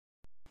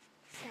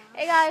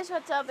Hey guys,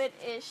 what's up? It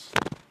is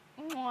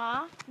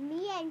Mwah.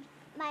 Me and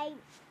my.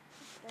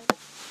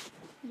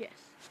 Yes.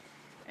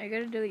 I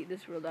gotta delete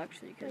this world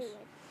actually because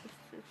Wait.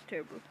 it's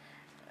terrible.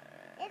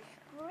 It's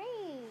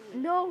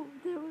great. No,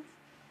 there was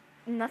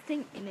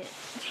nothing in it.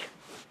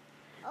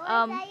 Oh,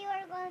 I thought you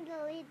were going to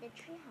delete the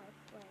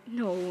treehouse one.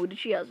 No, the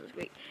treehouse is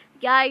great.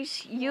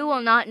 Guys, you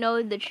will not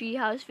know the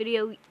treehouse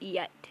video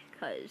yet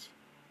because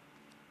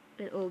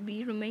it will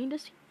be remained a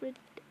secret.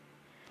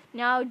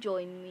 Now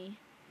join me.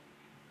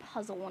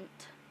 Puzzle.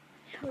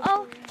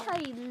 Oh,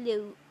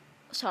 hello.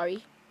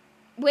 Sorry.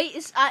 Wait,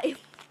 is I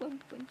I'm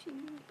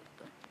punching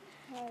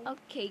you.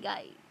 Okay,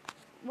 guys.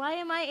 Why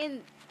am I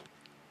in?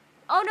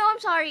 Oh no, I'm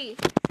sorry.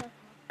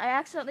 I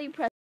accidentally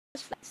pressed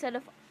set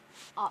of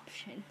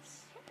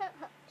options.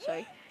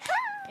 Sorry.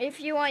 If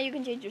you want, you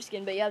can change your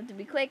skin, but you have to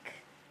be quick.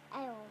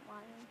 I don't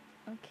want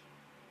to.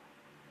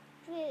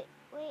 Okay.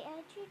 Wait,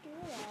 how'd you do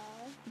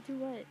that? Do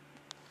what?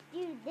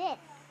 Do this.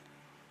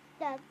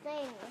 The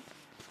thing.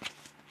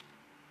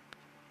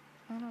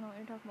 I don't know what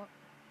you're talking about.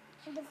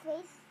 The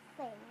face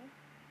thing.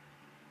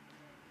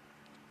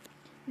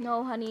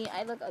 No, honey,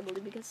 I look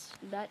ugly because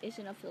that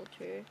isn't a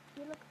filter.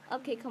 You look.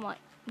 Okay, come on.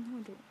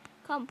 No, don't.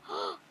 Come.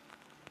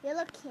 You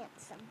look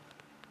handsome.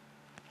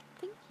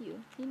 Thank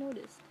you. You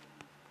noticed.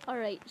 All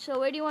right. So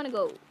where do you want to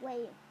go?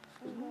 Wait,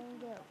 I'm going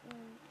to get 1,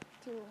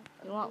 2.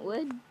 You want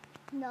wood?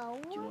 No.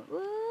 Do you want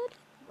wood?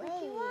 Wait. What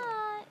do you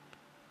want?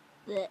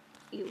 Blech,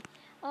 you.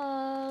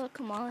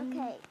 Come on.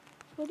 Okay.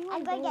 Where do you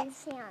I'm want to going to go? get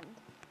sand.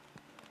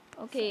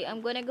 Okay,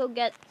 I'm gonna go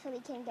get. So we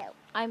can go.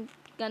 I'm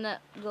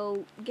gonna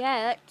go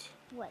get.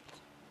 What?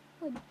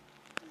 Wood.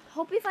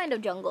 Hope we find a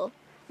jungle,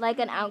 like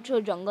an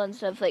actual jungle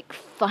instead of like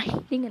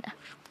finding an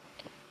actual.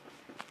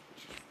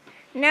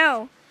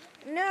 No.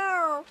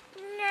 No.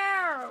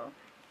 No.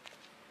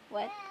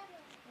 What?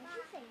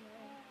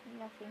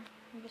 Nothing.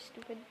 I'm just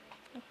stupid.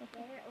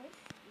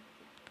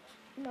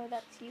 No,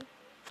 that's you.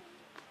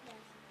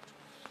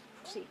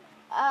 See.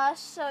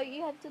 So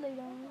you have to lay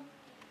down.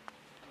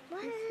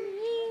 What?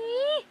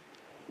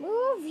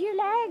 Move your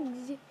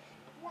legs.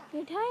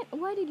 You're tired.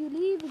 Why did you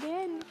leave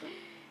again?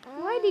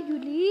 Why did you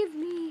leave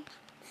me?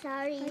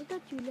 Sorry. I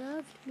thought you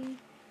loved me.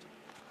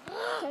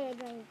 Okay,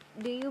 drink.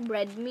 Do you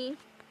bread me?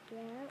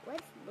 Yeah.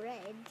 What's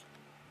bread?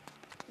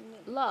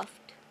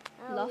 Loft.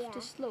 Oh, Loft yeah.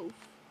 is loaf.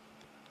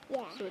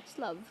 Yeah. So it's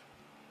love.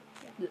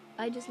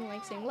 I just don't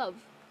like saying love.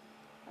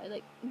 I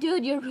like,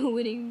 dude, you're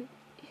ruining me.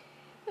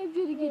 I'm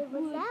trying to get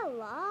Was wood. that a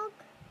log?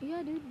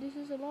 Yeah, dude, this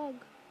is a log.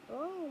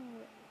 Oh.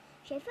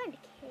 Should I find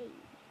a cave?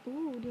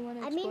 Ooh, do you want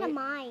to I explore? mean a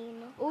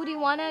mine. Oh, do you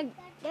want to?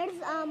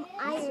 There's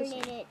iron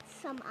in it.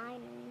 Some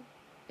iron.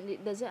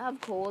 Does it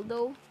have coal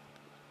though?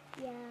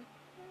 Yeah.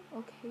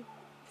 Okay.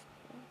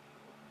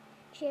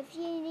 If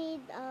you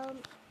need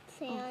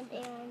sand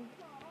and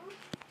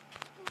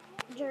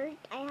dirt,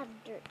 I have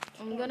dirt.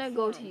 I'm and gonna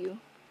go to sand. you.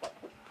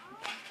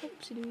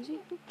 Oopsie doozy,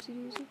 oopsie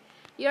doozy.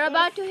 You're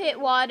about to hit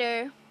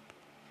water.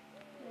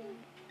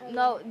 Okay.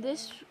 No,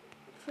 this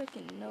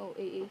freaking no,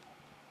 AA.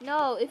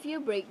 No, if you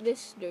break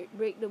this dirt,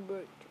 break the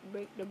dirt.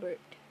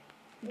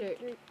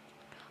 Dirt.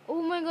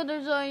 Oh my god,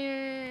 there's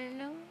iron.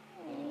 No.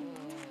 Oh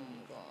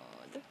my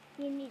god.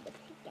 You need a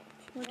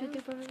pickaxe. 1, 2,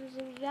 3, 4, 5, 6,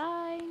 7, 8,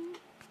 9.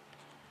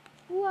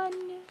 1,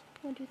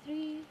 1, 2,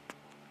 3.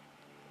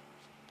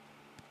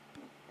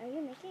 Are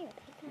you making a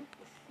pickaxe?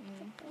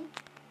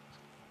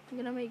 I'm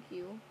gonna make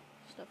you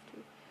stuff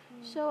too.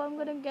 So I'm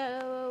gonna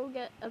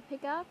get a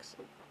pickaxe,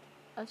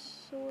 a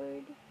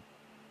sword,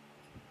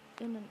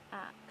 and an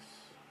axe.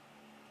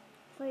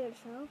 For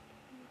yourself?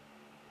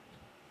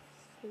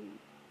 Food.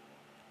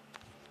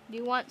 Do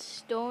you want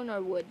stone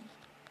or wood?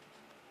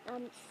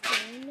 Stone.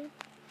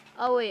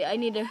 Oh wait, I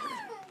need a.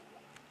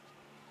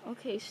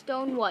 Okay,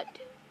 stone what?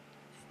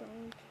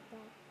 Stone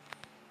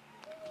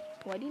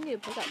pickaxe. What do you need a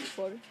pickaxe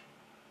for?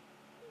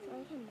 So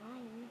I can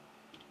mine.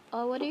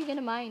 Oh, what are you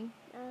gonna mine?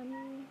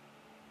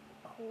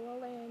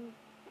 Coal and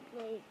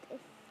like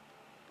if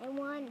I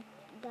want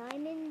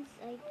diamonds,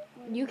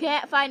 You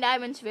can't find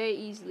diamonds very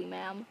easily,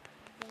 ma'am.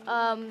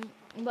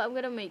 But I'm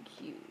gonna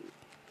make you.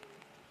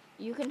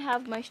 You can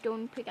have my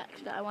stone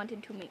pickaxe that I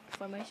wanted to make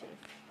for myself.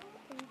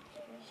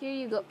 Here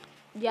you go.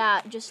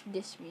 Yeah, just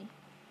diss me.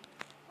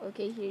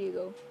 Okay, here you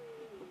go.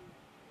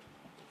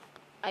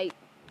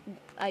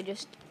 I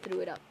just threw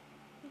it up.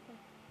 Okay.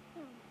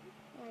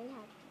 Oh, I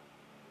have.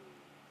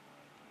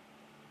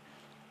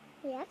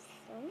 We have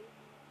stone?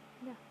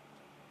 Yeah.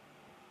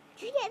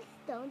 Did you get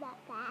stone that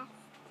fast?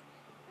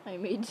 I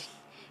made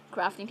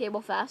crafting table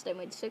fast. I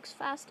made 6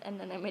 fast, and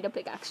then I made a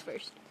pickaxe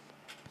first.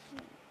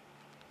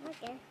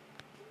 Okay.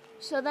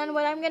 So then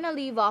what I'm gonna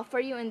leave off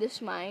for you in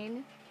this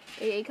mine,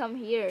 hey, come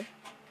here.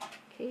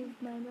 Cave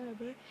mine,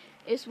 whatever,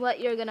 is what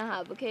you're gonna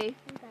have, okay?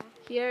 Okay.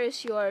 Here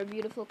is your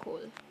beautiful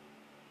coal.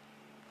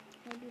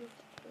 My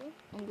beautiful coal.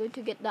 I'm going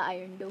to get the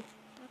iron though.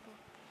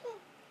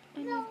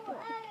 Okay. No,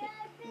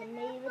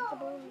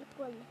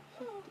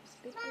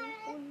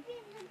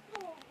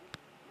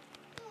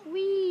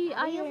 Wee,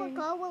 iron.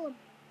 Coal.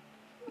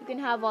 You can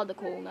have all the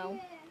coal now.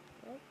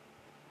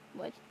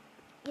 What?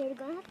 You're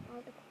gonna have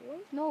all the cool?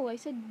 No, I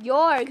said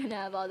you're gonna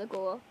have all the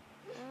coal.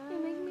 You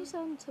make me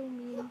sound so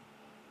mean.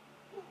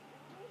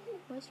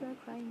 Why is Sarah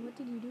crying? What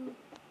did you do?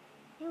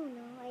 I don't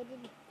know. I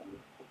didn't.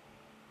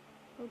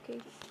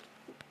 Okay.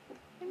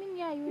 I mean,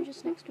 yeah, you were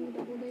just next to me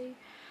the whole day.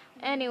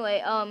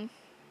 Anyway,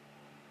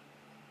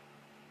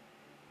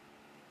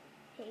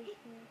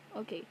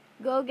 okay.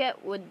 Go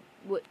get wood,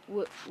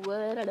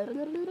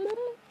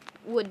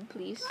 wood,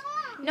 please.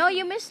 No,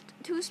 you missed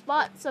 2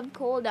 spots of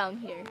coal down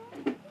here.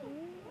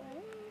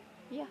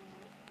 Yeah.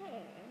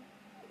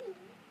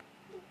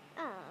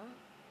 Oh.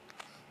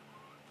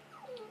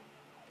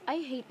 I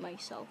hate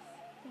myself.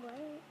 What?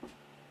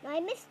 No, I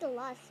missed a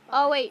lot of spots.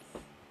 Oh, wait.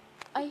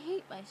 I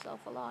hate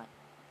myself a lot.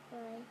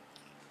 Why?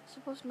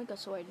 Supposed to make a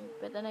sword,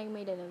 but then I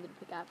made another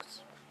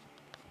pickaxe.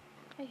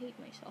 I hate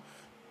myself.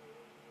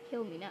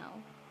 Kill me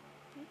now.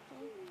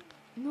 Okay.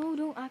 No,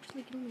 don't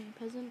actually kill me,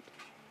 peasant.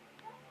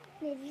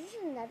 Wait, this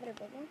is another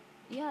big one?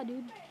 Yeah,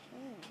 dude.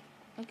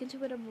 I can do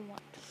whatever I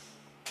want.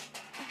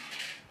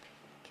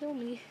 Kill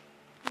me.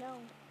 No.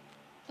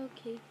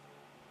 Okay.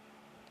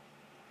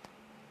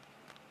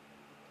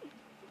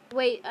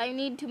 Wait, I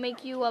need to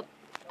make you a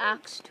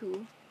axe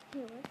too.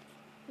 Here.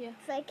 Yeah.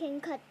 So I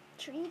can cut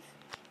trees?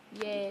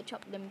 Yeah,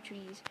 chop them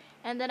trees.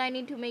 And then I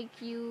need to make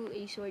you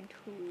a sword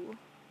too.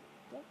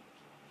 Yep.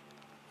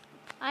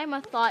 I'm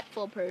a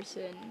thoughtful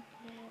person.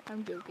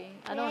 I'm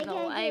joking. I don't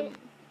know. I'm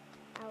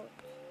out.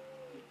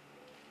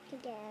 To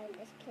get out of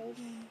this place.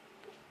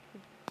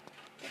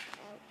 Get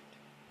out.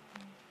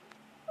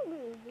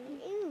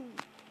 Ooh.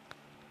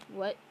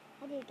 What?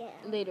 How do you get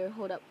out? Later,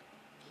 hold up.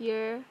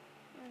 Here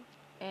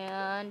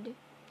and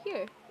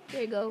here.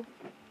 There you go.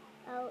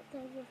 Oh,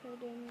 thank you for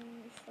giving me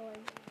the sword.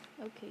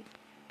 Okay.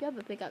 You have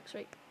a pickaxe,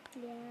 right?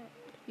 Yeah.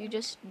 You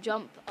just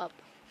jump up.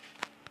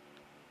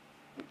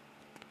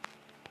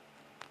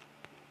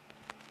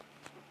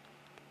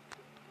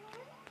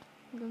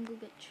 I'm gonna go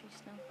get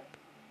trees now.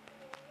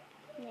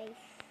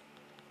 Nice.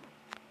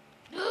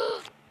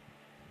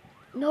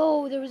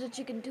 No, there was a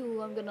chicken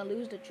too. I'm gonna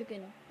lose the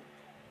chicken.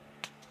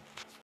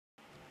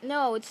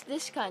 No, it's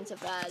this kinds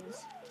of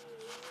ads.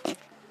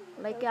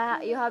 Like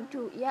you have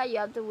to, you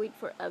have to wait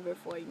forever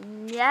for it.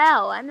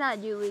 No, I'm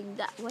not doing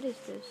that. What is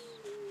this?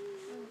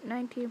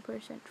 19%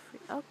 free.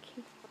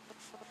 Okay.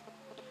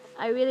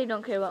 I really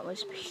don't care about my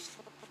space.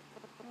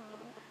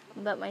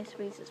 But my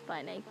space is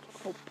fine, I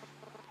hope.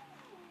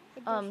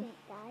 It doesn't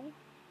die?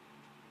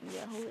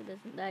 Yeah, hope it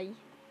doesn't die.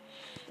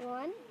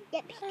 One?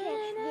 Get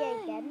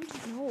PTSD again?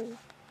 No.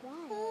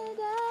 Why?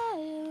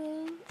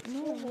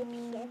 No. You hate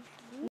PTSD?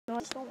 No, I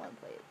just don't want to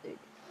play it, dude.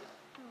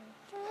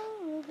 I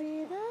will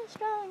be the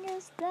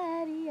strongest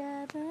daddy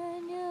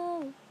ever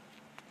knew.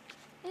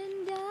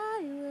 And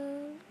I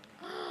will.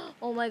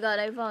 Oh my god,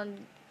 I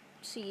found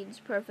seeds.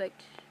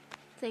 Perfect.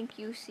 Thank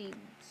you,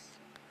 seeds.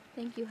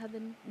 Thank you,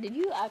 heaven. Did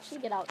you actually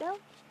get out now?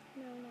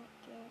 No, not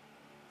yet.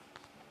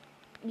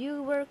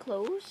 You were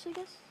close, I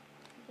guess?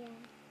 Yeah.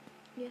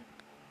 Yeah.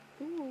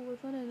 Ooh, I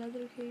found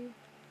another cave.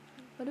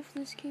 What if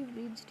this cave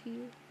leads to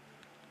you?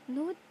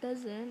 No, it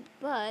doesn't,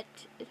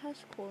 but it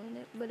has coal in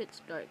it, but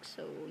it's dark,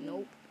 so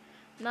nope.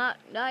 Not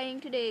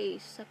dying today,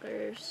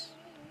 suckers.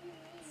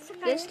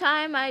 This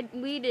time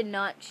we did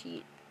not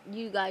cheat.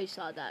 You guys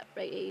saw that,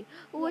 right?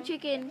 Ooh, a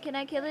chicken. Can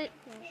I kill it?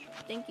 Yeah,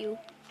 sure. Thank you.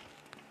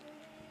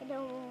 I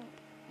don't.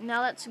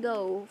 Now let's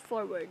go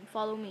forward.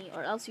 Follow me,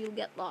 or else you'll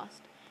get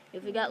lost.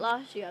 If you get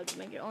lost, you have to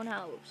make your own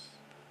house.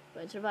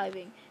 But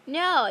surviving.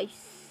 No, I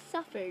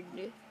suffered.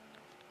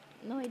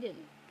 No, I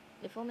didn't.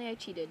 If only I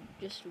cheated.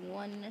 Just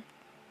 1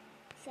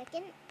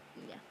 Second?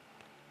 Yeah.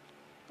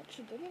 But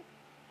you didn't?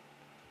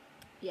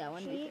 Yeah,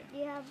 1 Do meter.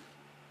 you have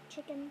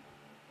chicken?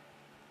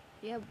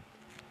 Yeah.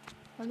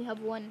 Only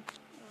have 1.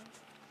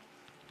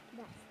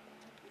 That's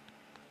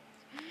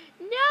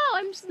No,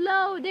 I'm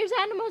slow. There's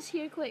animals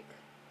here. Quick.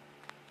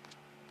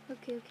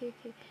 Okay.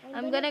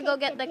 I'm gonna go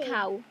get the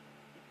cow.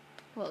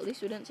 Well, at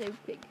least we didn't say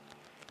pig.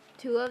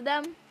 2 of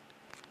them.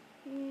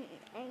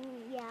 and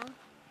yeah.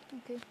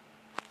 Okay.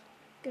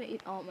 Gonna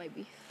eat all my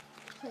beef.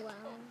 Wow.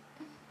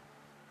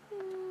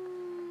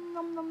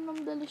 Nom nom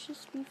nom,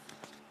 delicious beef.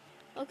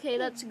 Okay,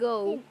 let's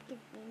go. Didn't give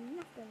me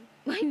nothing.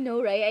 I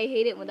know, right? I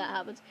hate it when that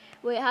happens.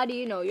 Wait, how do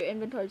you know your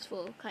inventory's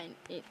full?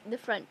 The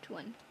front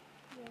one.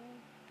 Yeah.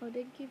 Oh,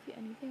 they give you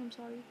anything? I'm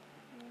sorry.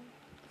 Yeah.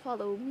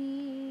 Follow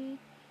me,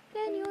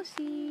 then you'll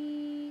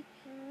see.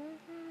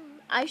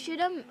 I should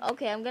have.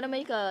 Okay, I'm gonna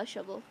make a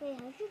shovel. Wait,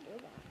 how'd you do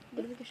that? I'm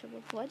gonna make a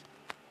shovel. What?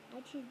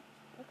 How'd you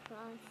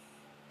across?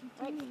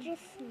 It's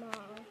just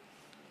small.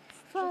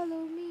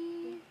 Follow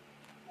me,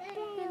 then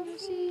you'll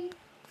see.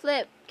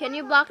 Flip, can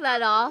you block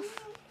that off?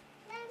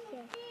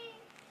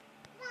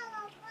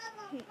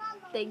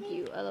 Thank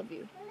you. I love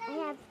you. I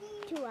have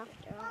 2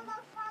 after all.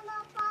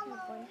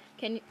 Have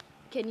 1.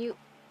 Can you?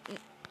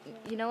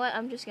 You know what?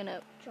 I'm just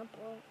gonna. Jump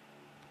rope.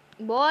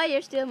 Boy,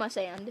 you're still my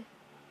sand.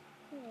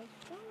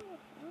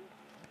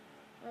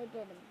 I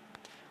didn't.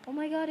 Oh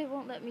my god, it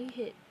won't let me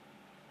hit.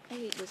 I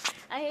hate this.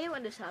 I hate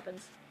when this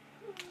happens.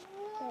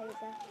 There you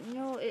go. You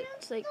know,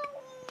 it's like,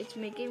 it's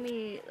making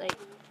me like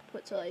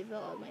put saliva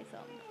on my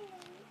thumb.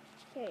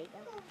 Here you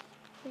go.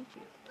 Thank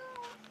you.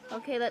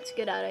 Okay, let's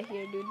get out of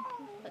here, dude.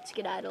 Let's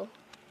get idle.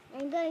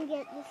 I'm gonna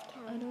get this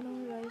cow. I don't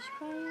know why he's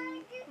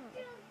crying.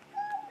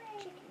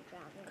 Chicken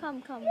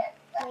drowning. Come.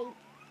 Wait.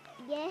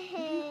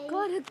 Yay.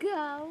 Got a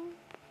cow.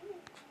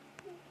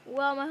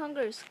 Well, my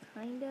hunger is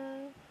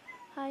kinda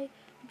high.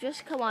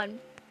 Just come on.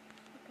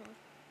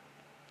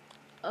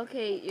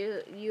 Okay.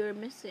 Okay, you're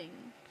missing.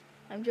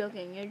 I'm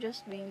joking. You're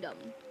just being dumb.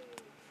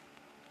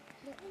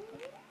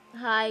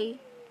 Hi.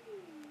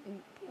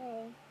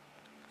 Hey.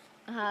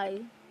 Hi.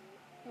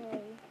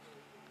 Hey.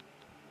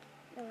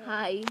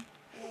 Hi.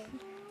 Hey.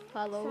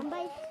 Follow.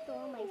 Somebody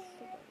stole my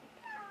sword.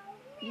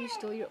 You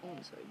stole your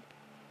own sword.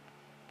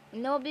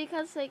 No,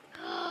 because like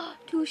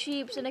 2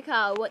 sheep and a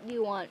cow. What do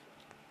you want?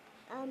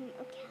 A cow.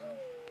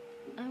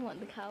 I want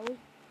the cow.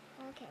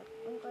 Okay,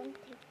 I'm going to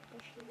take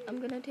the sheep. I'm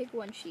gonna take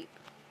 1 sheep.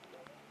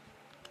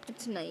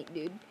 It's night,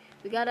 dude.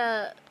 We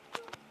gotta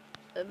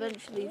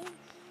eventually.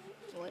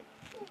 What?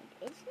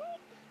 It's night?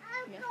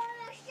 I'm Yeah.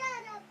 gonna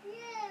shut up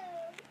you.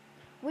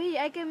 Wait,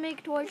 I can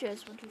make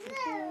torches. 1, 2, 3,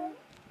 4.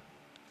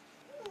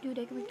 Dude,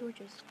 I can make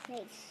torches.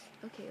 Nice.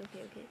 Okay.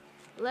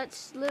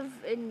 Let's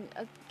live in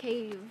a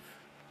cave.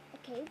 A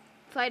cave?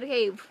 Find a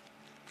cave.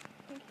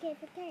 Okay,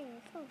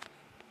 let's go.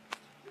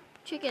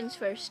 Chickens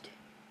first.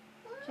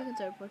 Chickens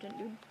are important,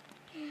 dude.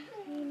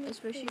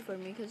 Especially for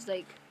me, because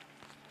like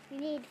You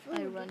need food.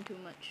 I run too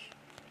much.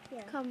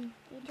 Yeah. Come.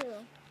 Me too.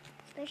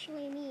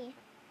 Especially me.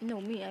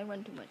 No, me, I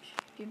run too much.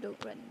 You don't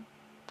run.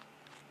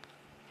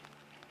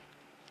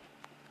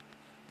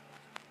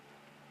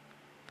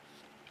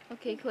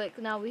 Okay, quick.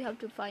 Now we have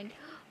to find.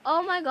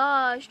 Oh my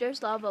gosh,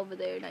 there's lava over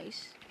there.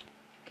 Nice.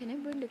 Can I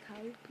burn the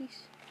cow,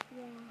 please?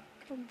 Yeah.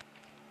 Come.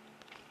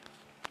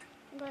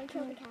 I'm going to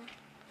kill the cow.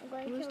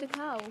 Where's the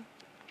cow?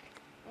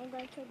 I'm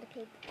going to kill the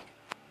pig.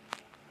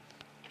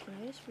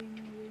 Raya's being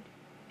weird.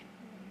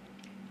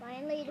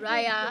 Finally, the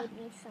Raya. pig gave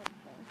me something.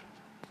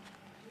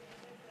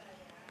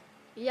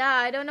 Yeah,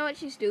 I don't know what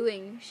she's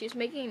doing. She's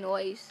making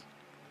noise.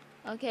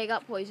 Okay, I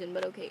got poison,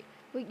 but okay.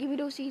 Wait, give me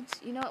those seeds.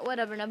 You know what?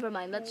 Whatever, never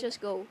mind. Let's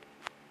just go.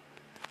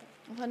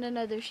 I found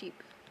another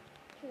sheep.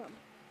 Kill him.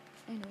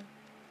 I know.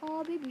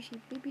 Oh, baby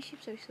sheep. Baby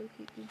sheeps are so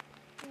cute. Dude.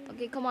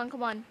 Okay, come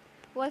on.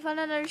 Oh, I found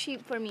another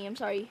sheep for me. I'm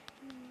sorry.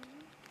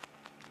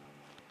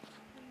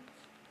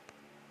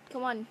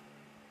 Come on.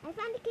 I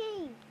found a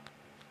cave.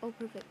 Oh,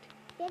 perfect.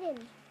 Get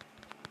in.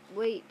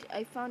 Wait,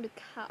 I found a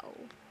cow.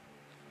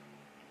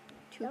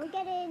 Don't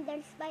get in.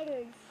 There's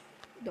spiders.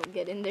 Don't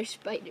get in. There's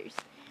spiders.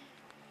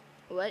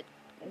 What?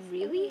 There's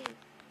Really? spiders.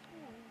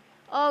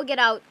 Oh, get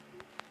out.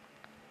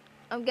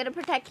 I'm gonna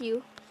protect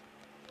you.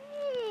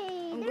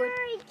 Hey, I'm they're good.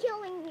 already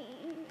killing me.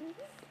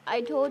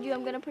 I told you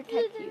I'm gonna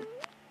protect you.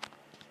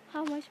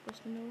 How am I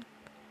supposed to know?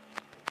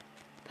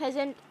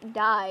 Peasant,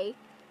 die.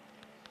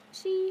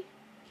 See?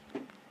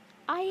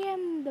 I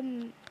am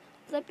the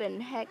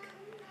flippin' heck.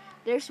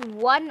 There's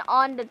one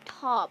on the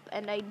top,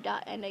 and I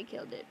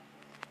killed it.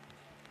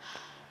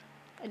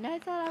 And I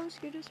thought I was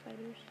scared of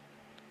spiders.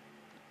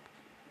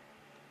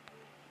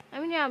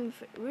 I mean, yeah,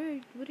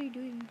 what are you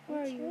doing?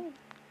 Where are you?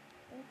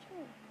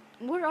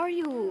 Where are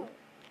you?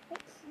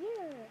 It's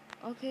here.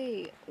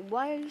 Okay,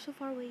 why are you so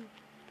far away?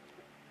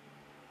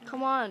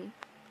 Come on.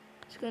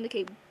 Let's go in the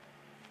cave.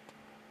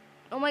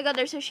 Oh my god,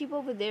 there's a sheep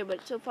over there, but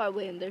it's so far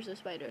away, and there's a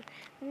spider.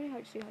 Very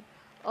hard to see.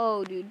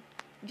 Oh, dude.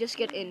 Just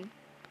get in.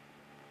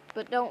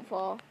 But don't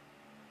fall.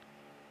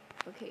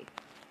 Okay.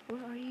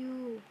 Where are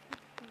you?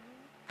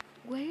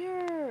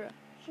 Where?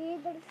 See,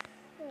 there's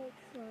like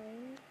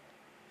slime.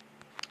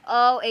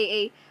 Oh,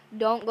 AA.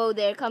 Don't go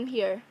there. Come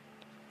here.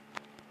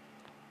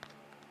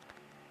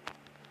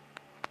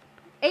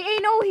 AA,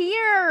 no,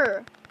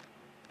 here!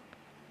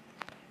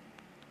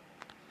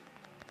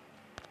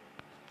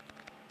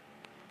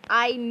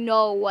 I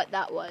know what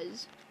that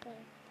was. Okay.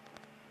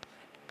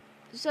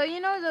 So, you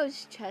know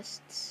those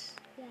chests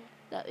Yeah.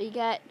 that we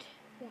get?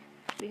 Yeah.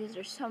 Because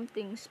there's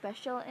something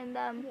special in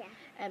them.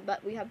 Yeah.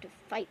 But we have to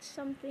fight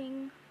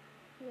something.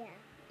 Yeah.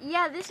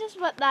 Yeah, this is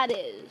what that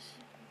is.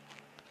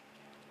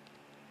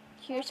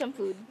 Here's some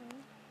food.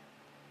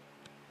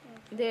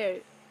 There.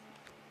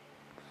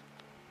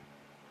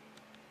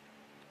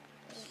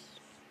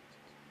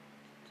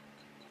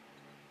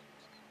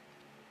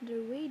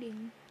 They're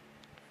waiting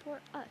for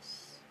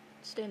us.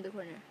 Stay in the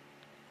corner.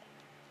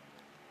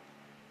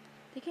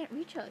 They can't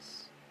reach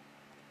us.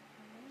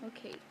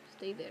 Okay,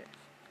 stay there.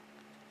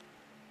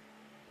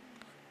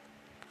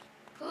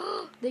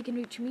 They can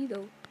reach me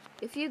though.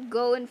 If you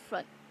go in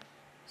front.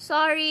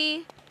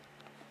 Sorry.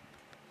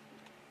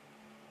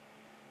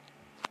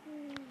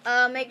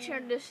 Make sure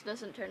this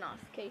doesn't turn off,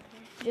 okay?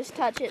 Just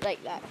touch it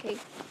like that, okay?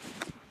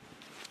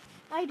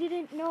 I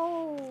didn't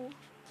know.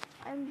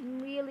 I'm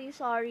really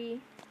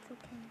sorry. It's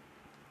okay.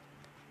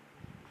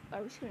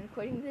 Are we still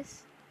recording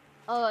this?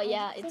 Oh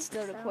yeah, think it's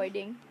still so.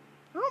 recording.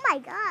 Oh my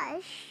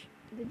gosh.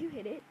 Did you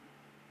hit it?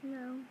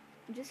 No.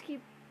 Just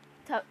keep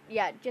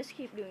just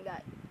keep doing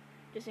that.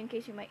 Just in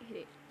case you might hit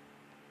it.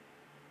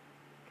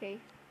 Okay.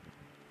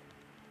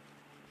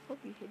 Hope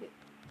you hit it.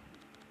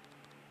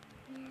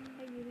 Yeah.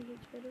 I really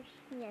hate spiders.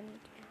 Yeah, me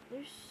too.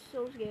 They're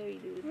so scary,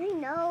 dude. I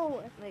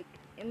know. Like,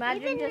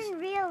 imagine Even just in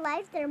real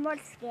life, they're more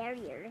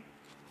scarier.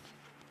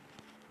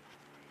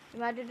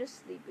 imagine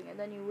just sleeping and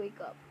then you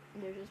wake up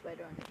and there's a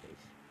spider on your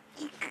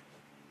face.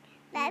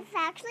 That's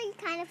actually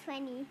kind of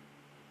funny.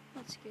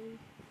 That's scary.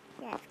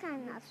 Yeah, it's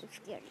kind of not so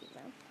scary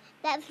though.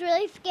 That's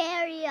really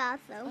scary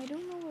also. I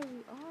don't know where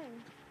we are.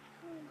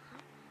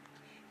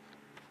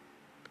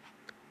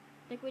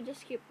 Like, we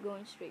just keep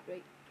going straight,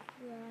 right?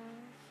 Yeah.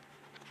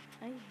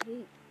 I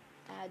hate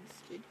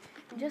ads, dude.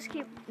 Just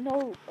keep,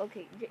 no,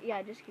 okay,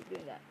 yeah, just keep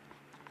doing that.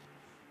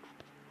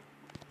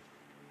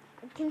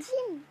 You can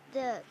see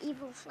the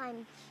evil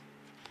slime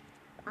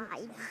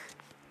eyes.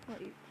 What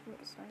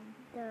sign?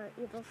 The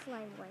evil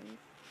slime ones.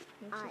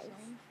 What's the Eyes.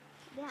 sign?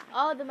 Yeah.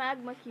 Oh, the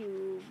magma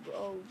cube.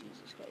 Oh,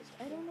 Jesus Christ.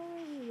 I don't know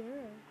where we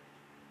were.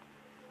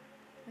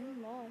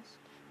 I'm lost.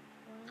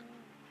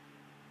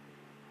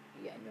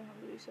 Yeah, I'm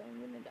hungry, so I'm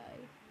gonna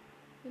die.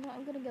 You know,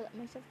 I'm gonna let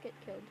myself get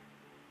killed.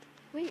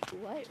 Wait,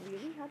 what?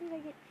 Really? How did I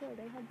get killed?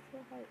 I had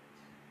 4 hearts.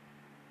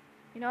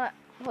 You know what?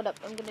 Hold up.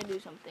 I'm gonna do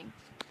something.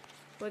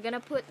 We're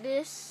gonna put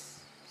this...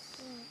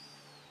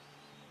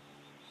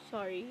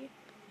 Sorry.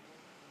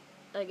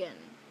 Again.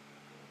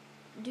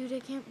 Dude, I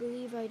can't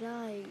believe I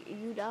died.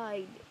 You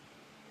died.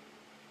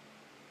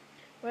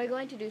 We're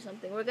going to do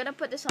something. We're gonna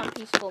put this on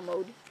peaceful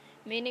mode.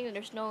 Meaning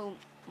there's no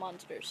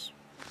monsters.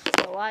 You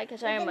know why?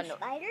 Because I am annoyed.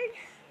 Spiders?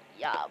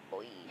 Yeah,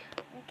 boy.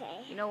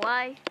 Okay. You know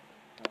why?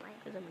 Why?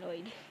 Because I'm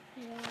annoyed.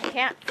 Yeah. I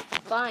can't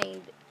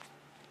find.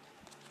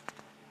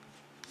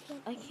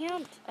 I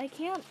can't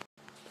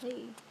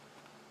play.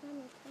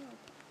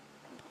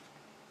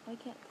 I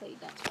can't play,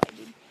 that's why,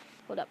 dude.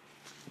 Hold up.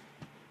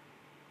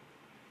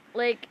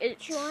 Like,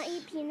 it's... Do you want to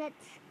eat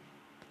peanuts?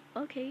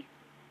 Okay.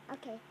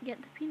 Okay.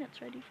 Get the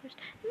peanuts ready first.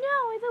 No,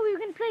 I thought we were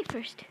gonna play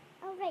first.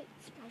 All right,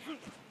 spider.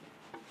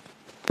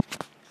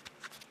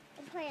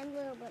 I'll play a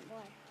little bit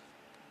more.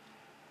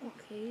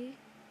 Okay.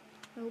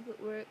 I hope it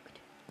worked.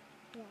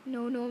 Yeah.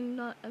 No, I'm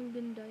not. I'm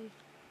gonna die.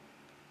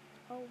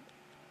 Oh.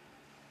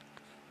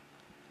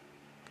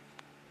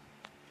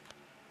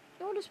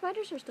 No, the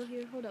spiders are still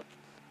here. Hold up.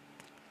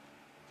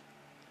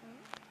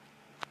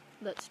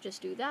 Let's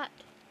just do that.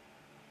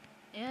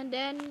 And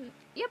then,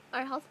 yep,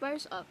 our health bar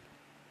is up.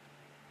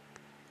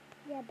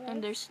 Yeah, but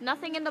And there's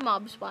nothing in the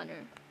mob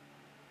spawner.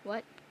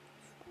 What?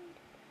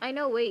 I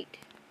know, wait.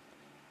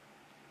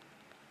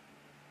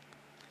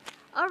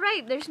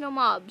 Alright, there's no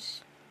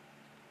mobs.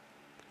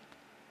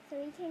 so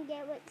we can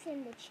get what's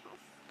in the chest.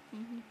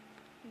 Nice.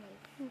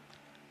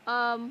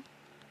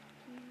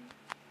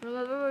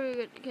 Remember where we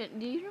were?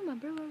 Do you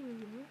remember where we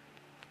were?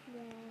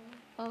 Yeah.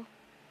 Oh.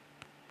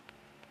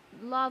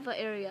 Lava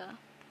area.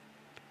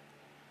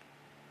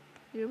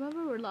 You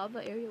remember where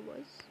lava area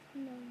was?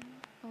 No.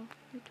 Oh,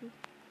 me too.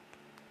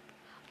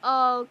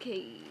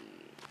 Okay.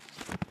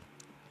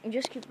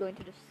 Just keep going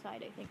to the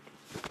side, I think.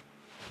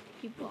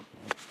 Keep going.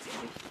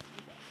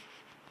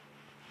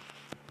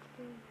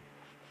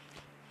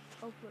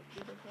 Oh, look,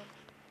 beautiful.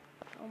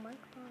 Oh my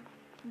god.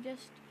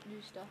 Just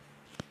do stuff.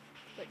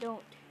 But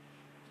don't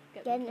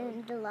get Get me killed.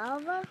 in the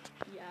lava?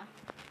 Yeah.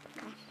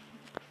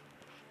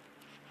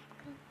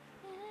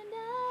 And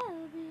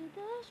I'll be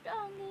the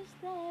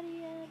strongest that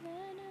he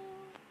ever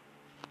knew.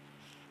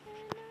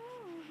 And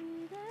I'll be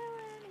there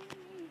when he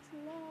needs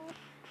love.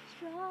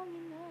 Strong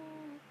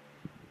enough.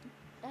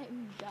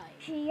 I'm dying.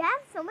 She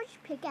has so much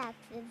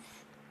pickaxes.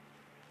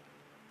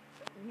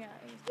 Yeah.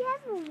 She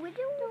has a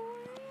widow.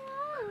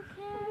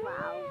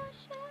 Wow.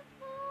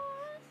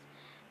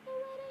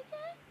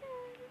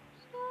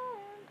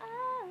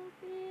 I'll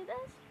be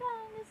the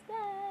strongest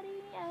that he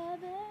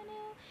ever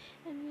knew,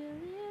 and will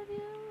leave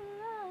you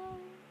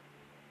alone.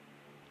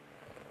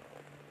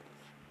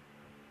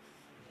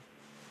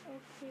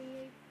 Okay,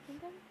 I think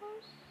I'm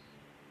close.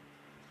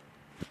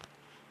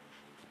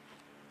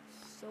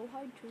 So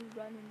hard to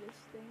run in this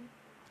thing.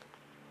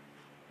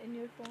 In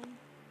your phone.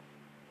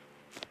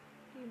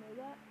 Do you know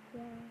that?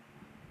 Yeah.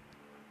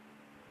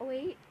 Oh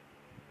wait,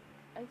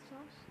 I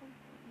saw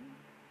something.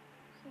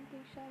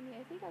 Something shiny.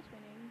 I think that's my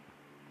name.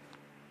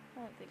 I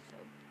don't think so.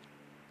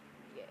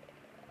 Yeah,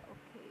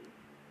 okay.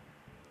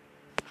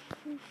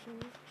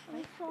 I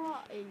saw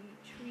a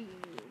tree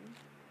move.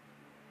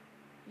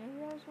 Maybe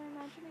that was my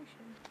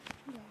imagination.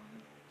 Yeah.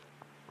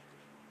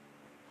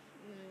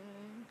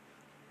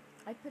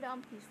 I put it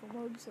on peaceful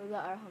mode so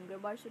that our hunger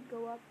bars would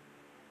go up.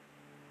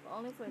 But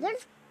only for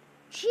There's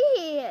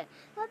gee.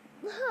 Look.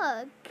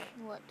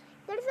 what?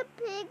 There's a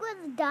pig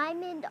with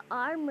diamond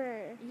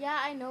armor. Yeah,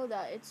 I know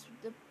that. It's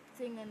the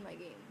thing in my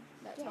game.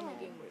 That's how my Yeah.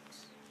 game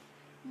works.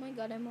 Oh my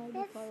god, I'm already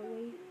That's far so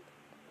away. good.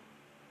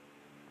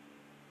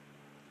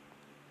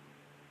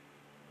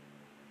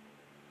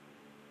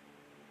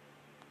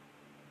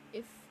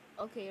 If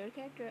okay, your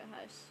character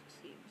has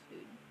seeds,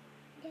 dude.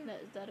 Yeah.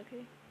 Is that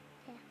okay?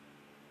 Yeah.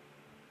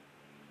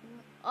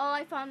 Oh,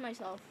 I found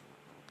myself.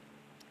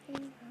 Can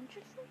you found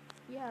yourself?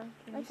 Yeah.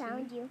 Can I you see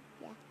found me? you.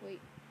 Yeah.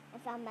 Wait, I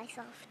found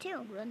myself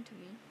too. run to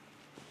me.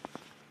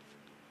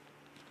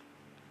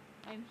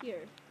 I'm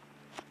here,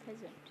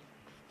 peasant.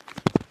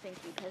 Thank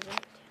you,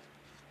 peasant.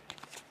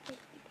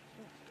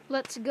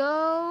 Let's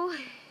go.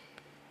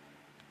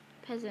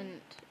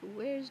 Peasant.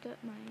 Where's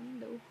that mine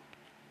though?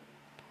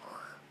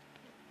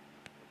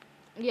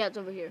 Yeah, it's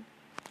over here.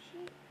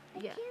 I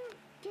Yeah. can't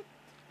get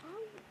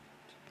out.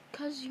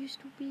 Cause you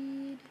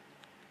stupid.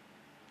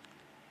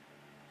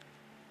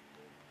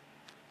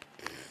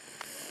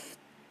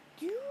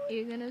 Dude,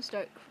 You're gonna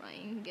start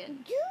crying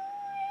again.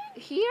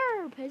 dude.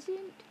 Here,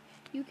 peasant.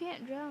 You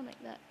can't drown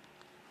like that.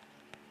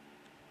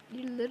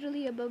 You're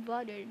literally above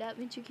water. That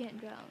means you can't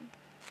drown.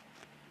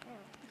 Oh.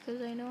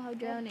 Because I know how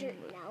drowning dirt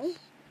works. now.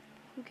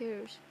 Who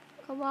cares?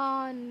 Come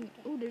on.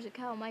 Oh, there's a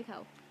cow. My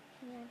cow.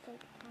 Yeah, take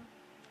the cow.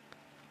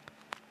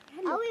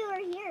 Hello. Oh, we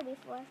were here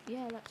before.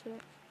 Yeah, that's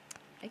right.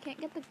 I can't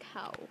get the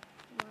cow.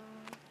 Wow.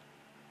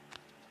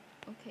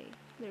 Okay,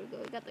 there we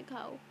go. I got the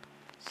cow.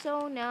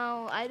 So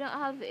now I don't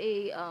have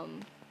a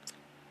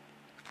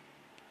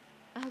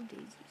I have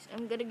daisies.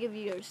 I'm gonna give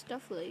you your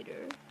stuff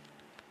later.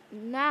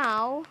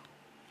 Now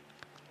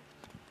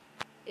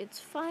it's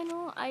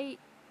final. Wait.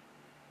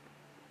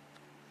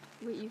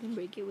 You can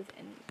break it with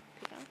any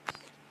pickaxe.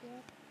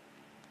 Yep.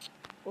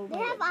 Or They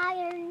by have wood.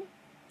 iron.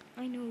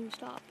 I know.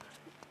 Stop.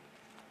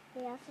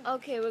 They have some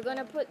Okay, we're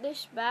gonna put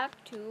this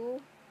back to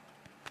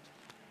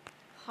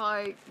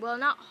hard. Well,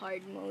 not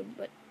hard mode,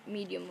 but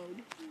medium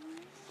mode.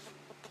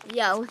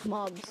 Yeah, with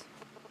mobs.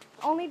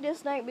 Only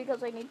this night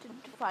because I need to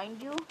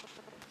find you,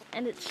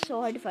 and it's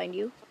so hard to find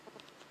you.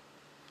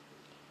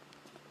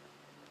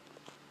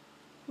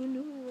 Who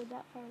knew we were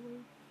that far away?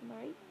 Am I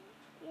right?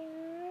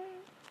 Yeah.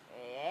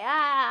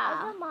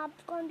 Yeah. Is the mobs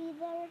gonna be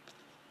there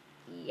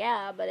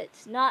Yeah, but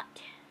it's not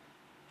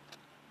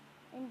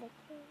in the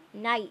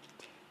cave? night.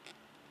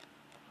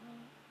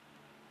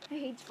 I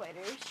hate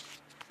spiders.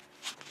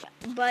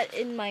 But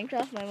in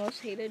Minecraft, my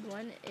most hated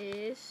one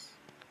is.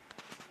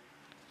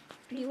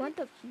 Do you want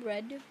the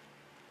bread?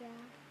 Yeah.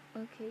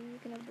 Okay, you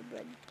can have the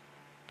bread.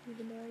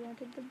 Even though I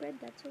wanted the bread,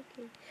 that's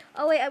okay.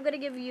 Oh wait, I'm gonna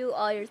give you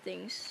all your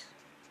things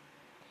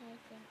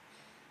Okay.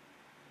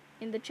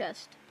 in the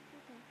chest.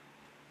 Okay.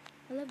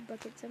 I love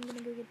buckets. I'm gonna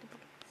go get the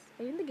buckets.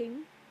 Are you in the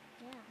game?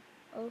 Yeah.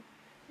 Oh,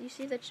 you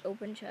see that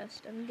open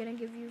chest? I'm gonna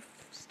give you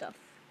stuff.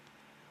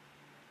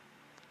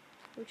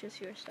 Which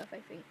is your stuff, I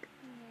think.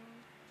 Yeah.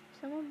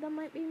 Some of them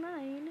might be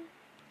mine,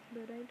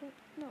 but I don't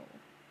know.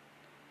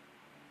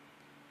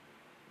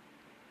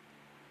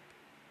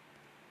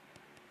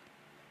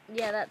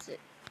 Yeah, that's it.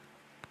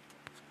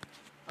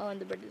 Oh, and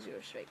the bread is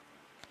yours, right?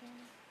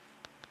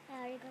 Yeah. I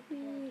already got the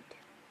bread. Wheat.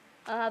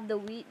 I have the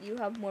wheat, you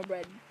have more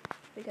bread.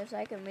 Because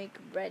I can make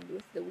bread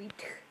with the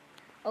wheat.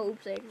 Oh,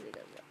 oops, I actually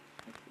got that.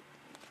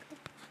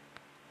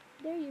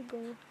 There you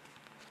go.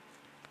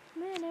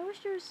 Man, I wish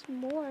there was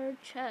more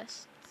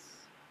chests.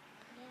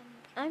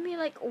 Yeah. I mean,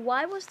 like,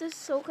 why was this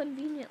so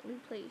conveniently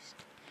placed?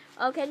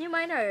 Oh, can you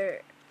mine our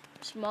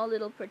small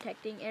little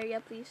protecting area,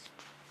 please?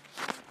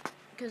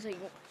 Because like,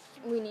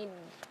 we need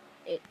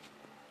it.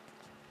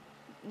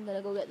 I'm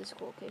gonna go get this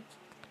coal, okay?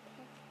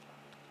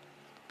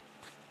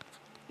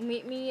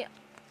 Meet me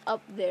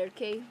up there,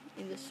 okay?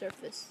 In the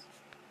surface.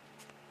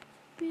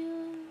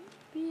 Below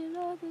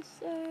the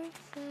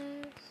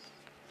surface.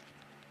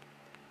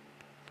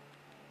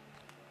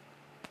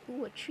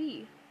 Ooh, a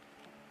tree.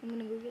 I'm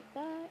gonna go get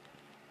that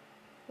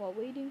while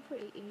waiting for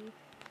AA.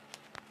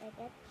 I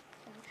got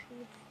some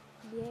trees.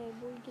 Yeah,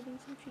 we're getting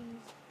some trees.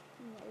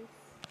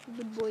 Nice.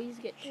 The boys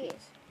get Here.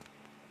 trees.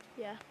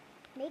 Yeah.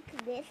 Make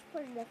this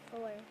for the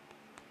floor.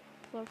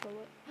 Floor for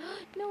what?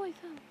 No, I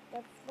found.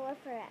 The floor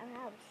for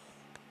our house.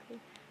 Okay.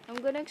 I'm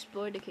gonna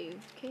explore the cave,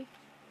 okay?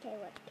 Okay,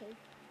 what cave?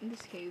 In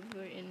this cave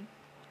we're in.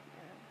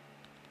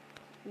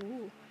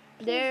 Ooh.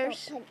 Please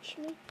There's. don't punch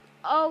me.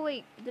 Oh,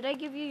 wait. Did I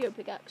give you your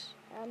pickaxe?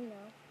 No.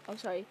 Oh,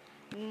 sorry.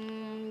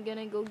 I'm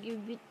gonna go give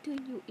it to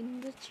you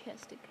in the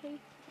chest, okay?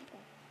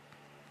 Okay.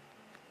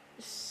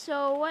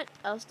 So, what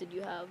else did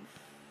you have?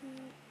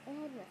 I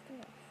had nothing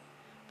else.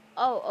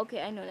 Oh,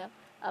 okay, I know now.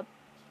 A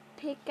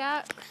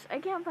pickaxe. I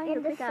can't find And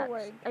your the pickaxe.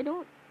 sword. I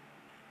don't.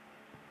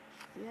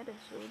 You had a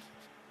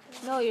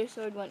sword. No, your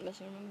sword went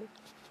missing, remember?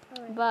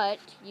 Alright. But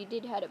you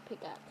did have a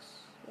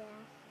pickaxe. Yeah.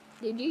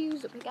 Did you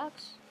use the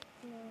pickaxe?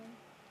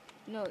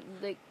 No. No,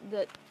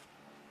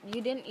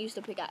 you didn't use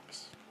the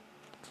pickaxe.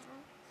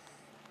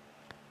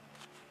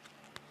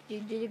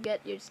 Did you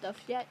get your stuff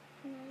yet?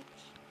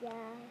 Yeah.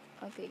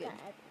 Okay, good. Got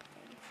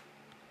everything.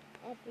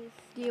 Everything.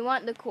 Do you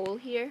want the coal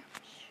here?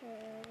 Sure.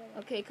 Whatever.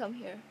 Okay, come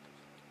here.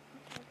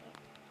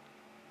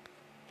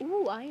 Okay.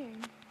 Ooh, iron.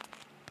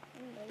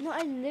 No,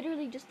 I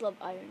literally just love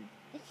iron.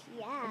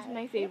 Yeah. It's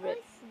my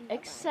favorite. Love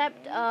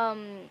Except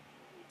iron.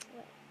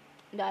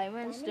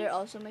 diamonds, they're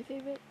also my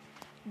favorite.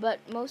 But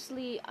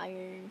mostly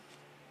iron.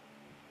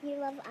 You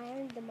love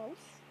iron the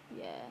most?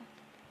 Yeah.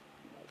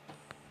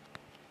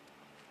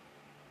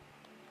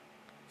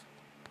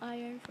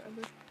 Iron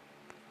forever.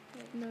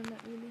 No,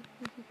 not really.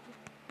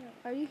 No.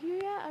 Are you here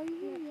yet? Are you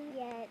here Not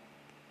yet? yet.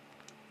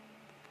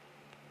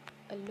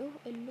 Hello,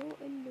 hello,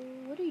 hello.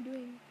 What are you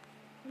doing?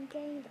 I'm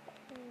getting the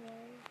coal.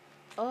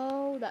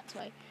 Oh, that's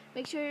why.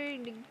 Make sure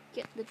to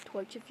get the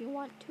torch if you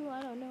want to.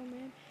 I don't know,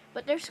 man.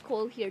 But there's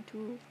coal here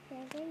too. Yeah,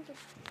 I'm getting the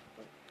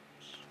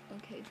torch.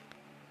 Okay.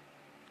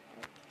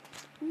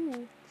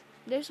 Ooh.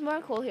 There's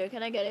more coal here.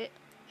 Can I get it?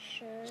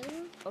 Sure.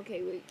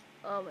 Okay, wait.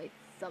 Oh, my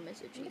thumb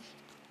is itchy.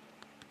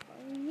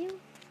 Following you?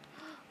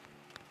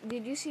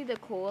 Did you see the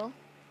coal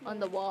on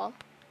the Yeah. wall?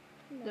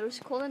 No. There was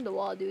coal in the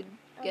wall, dude.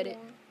 Get it.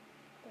 Yeah.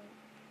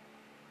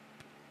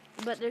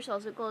 But there's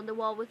also coal in the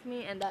wall with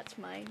me, and that's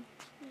mine.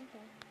 Okay.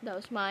 That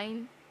was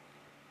mine.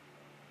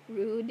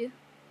 Rude.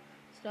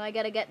 So now I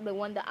gotta get the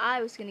one that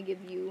I was gonna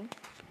give you,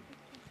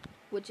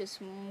 which is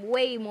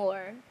way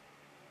more.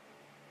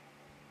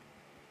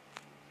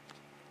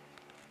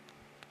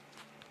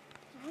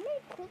 How many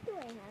coal do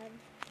I have?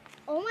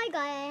 Oh my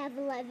god, I have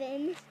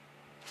 11.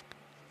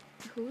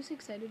 Who's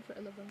excited for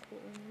 11 coal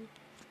only?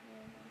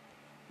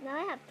 Now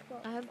I have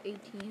 12. I have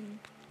 18.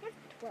 I have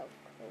 12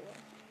 coal.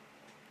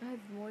 I have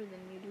more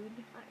than you,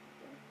 dude.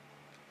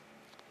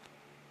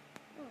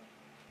 Oh.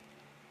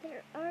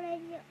 They're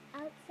already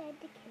outside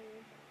the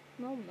cave.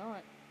 No, I'm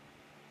not.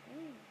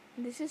 Mm.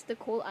 This is the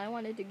coal I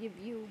wanted to give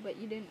you, but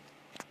you didn't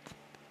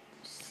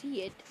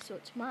see it, so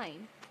it's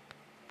mine.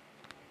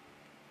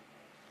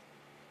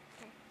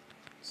 Okay.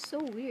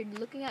 So weird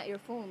looking at your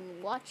phone,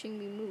 watching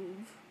me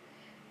move.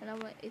 And I'm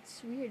like,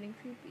 it's weird and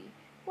creepy.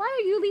 Why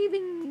are you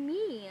leaving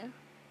me?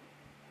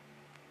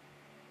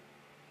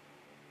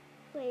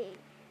 Wait.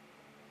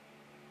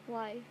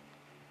 Why?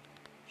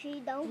 She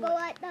don't go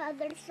at the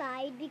other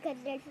side because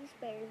there's a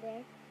spare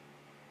there.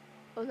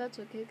 Oh, that's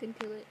okay. You can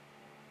kill it.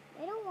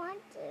 I don't want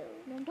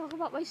to. No, I'm talking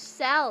about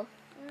myself.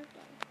 Okay.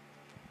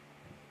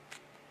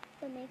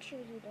 But make sure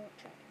you don't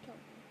try to kill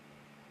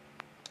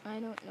me. I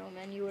don't know,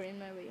 man. You were in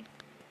my way.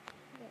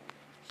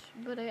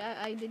 Yeah. But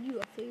I did you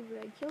a favor.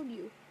 I killed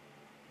you.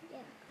 Yeah.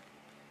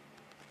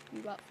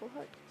 You got full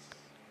hearts.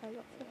 I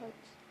got full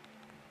hearts.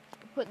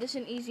 Put this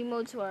in easy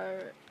mode so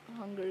our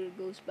hunger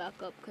goes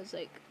back up. Because,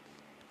 like,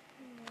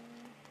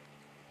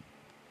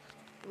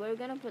 we're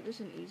gonna put this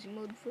in easy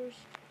mode first.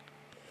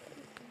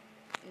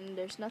 And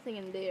there's nothing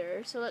in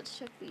there. So let's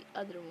check the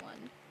other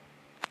one.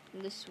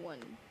 And this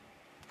one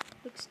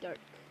looks dark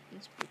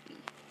and spooky.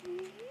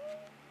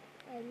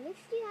 At least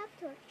you have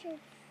torches.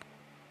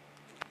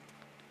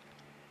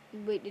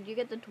 Wait, did you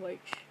get the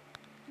torch?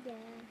 Yeah.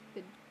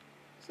 Good.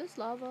 Is this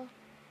lava?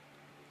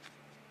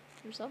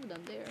 There's lava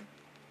down there.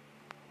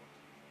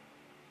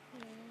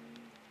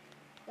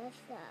 That's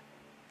the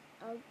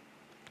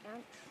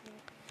entrance.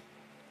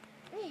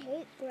 I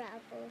hate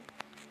gravel.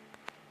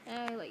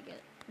 I like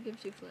it. It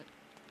gives you flint.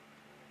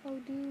 Oh,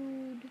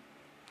 dude.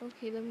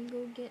 Okay, let me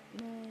go get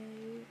my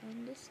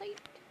andesite.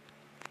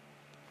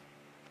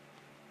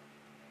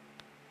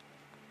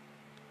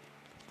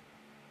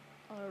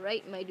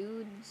 Alright, my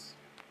dudes.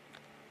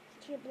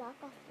 Did you block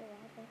off the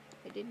lava?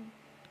 I didn't.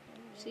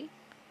 See?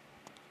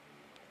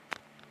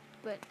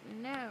 But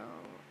now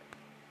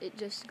it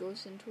just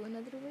goes into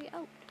another way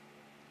out.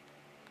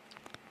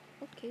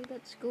 Okay,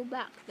 let's go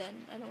back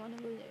then. I don't want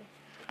to go there.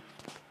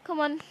 Come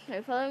on, are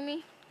you following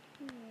me?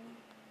 Yeah.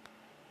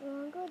 You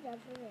want to go the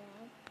other way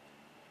out?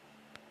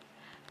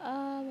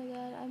 Oh my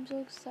god, I'm so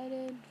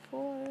excited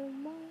for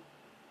my...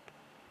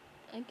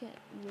 I can't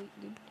wait,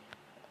 dude.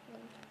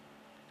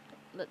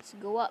 Let's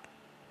go up.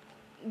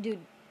 Dude,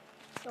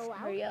 Go out?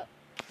 hurry up.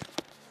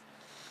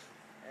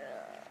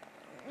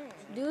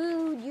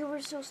 Dude, you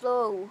were so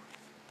slow.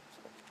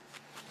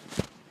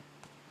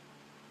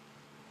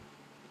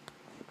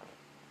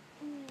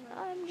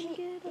 I'm gonna get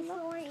a If you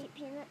lot. want to eat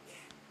peanuts,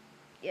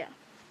 Yeah,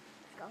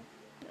 let's go.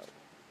 No.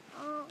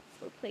 Oh,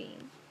 we're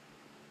playing.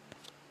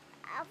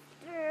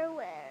 after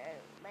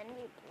when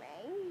we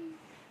play,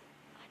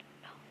 I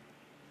don't know.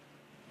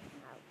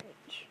 I'll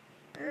teach.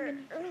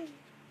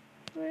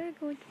 We're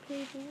going to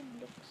play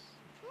Roblox.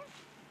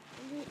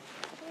 We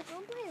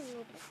don't play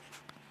Roblox.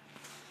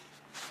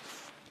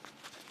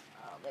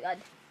 Oh my god.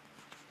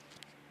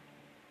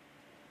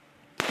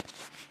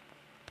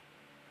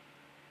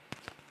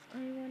 I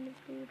want to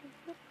play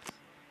Roblox,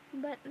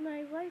 but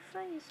my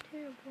Wi-Fi is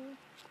terrible.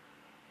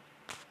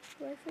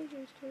 Wi-Fi here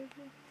is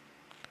terrible.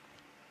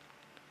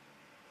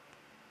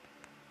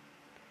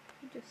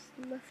 You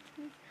just left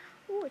me.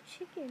 Oh, a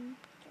chicken.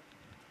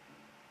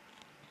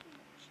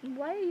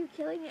 Why are you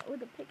killing it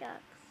with a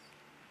pickaxe?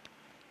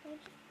 I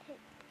just hit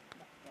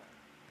that one.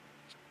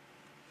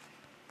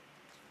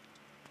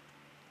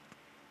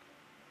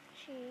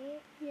 She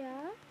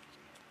Yeah?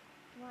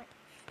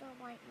 still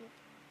want you.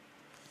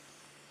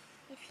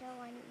 You still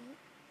want to eat?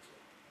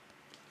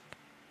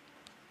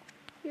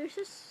 Here's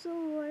a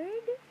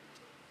sword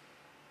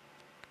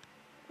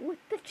with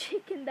the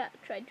chicken that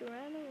tried to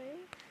run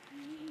away.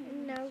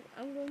 And now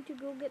I'm going to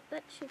go get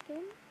that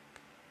chicken.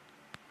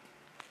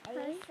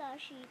 I saw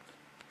sheep.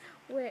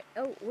 Where?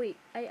 Oh, wait.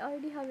 I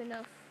already have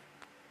enough.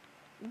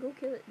 Go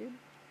kill it, dude.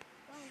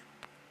 Why?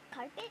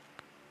 Carpet?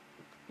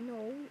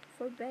 No,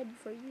 for bed,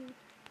 for you.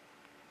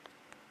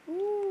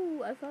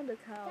 Ooh, I found a I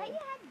cow. thought you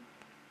had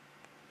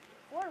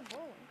 4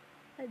 bones.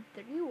 I had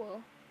 3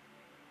 wool.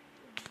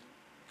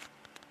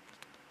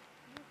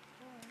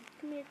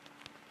 Come here.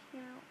 Now,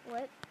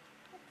 what?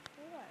 What's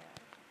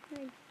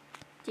 4?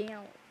 I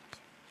don't.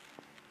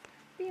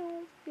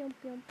 Pew, pew,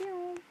 pew,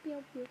 pew,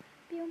 pew, pew.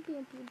 Pew,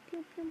 pew, pew,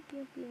 pew, pew,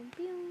 pew, pew,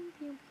 pew,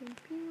 pew, pew,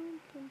 pew,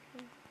 pew,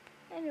 pew.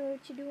 I know what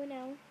you're doing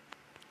now.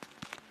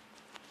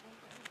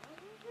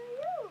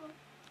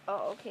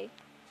 Oh, okay.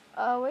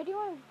 Where do you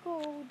want to go,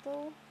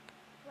 though?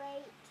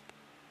 Wait.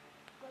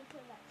 Go to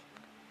that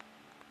chicken.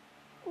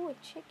 Ooh, a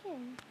chicken.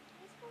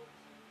 This one's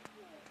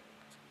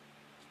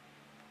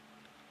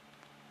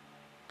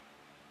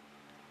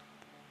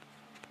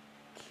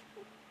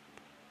cute.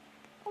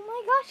 Oh my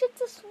gosh,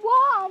 it's a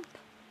swamp!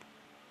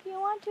 Do you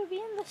want to be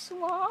in the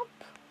swamp?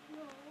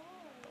 No.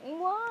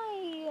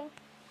 Why?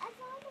 I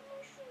found a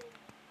mushroom.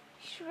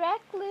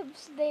 Shrek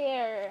lives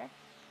there.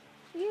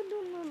 You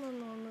don't, no.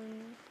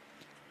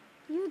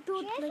 You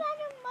don't She like... found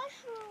a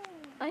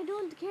mushroom. I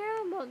don't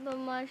care about the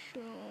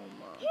mushroom.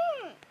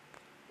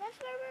 That's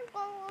where we're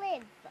going to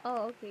live.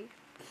 Oh, okay.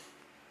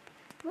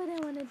 But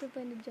I wanted to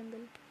find a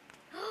jungle.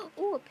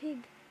 Oh, a pig.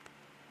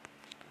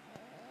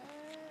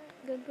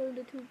 Gonna kill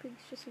the 2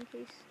 pigs just in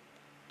case.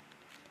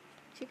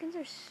 Chickens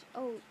are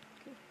oh,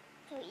 okay.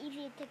 So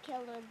easy to kill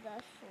with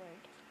the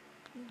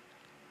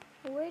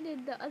sword. Where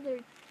did the other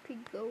pig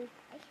go?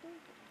 I think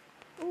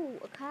Oh,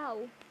 a cow.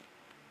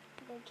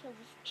 I'm going to kill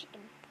this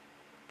chicken.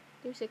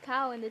 There's a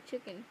cow and a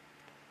chicken.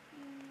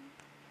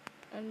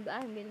 And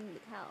I'm getting the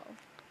cow.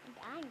 And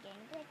I'm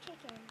getting the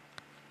chicken.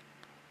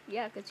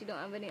 Yeah, because you don't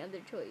have any other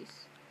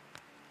choice.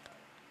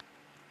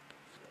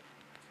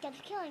 Because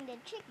killing the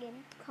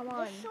chicken, Come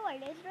on. the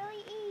sword is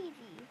really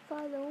easy.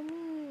 Follow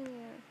me.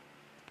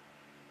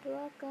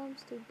 Welcome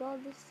to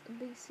Baldur's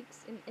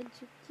Basics in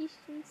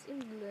Educations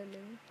and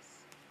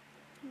Learnings.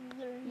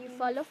 You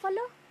follow?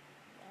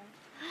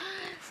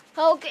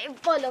 Yeah. Okay,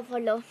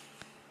 follow.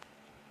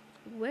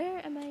 Where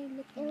am I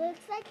looking? It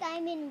looks like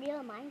I'm in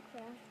real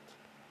Minecraft.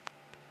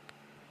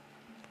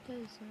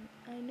 Doesn't.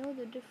 I know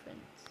the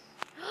difference.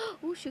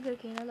 Oh,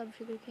 sugarcane. I love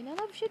sugarcane.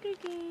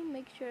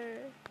 Make sure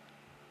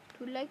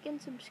to like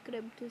and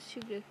subscribe to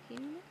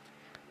sugarcane.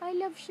 I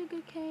love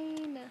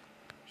sugarcane.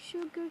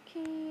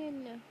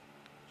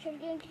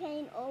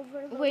 Sugarcane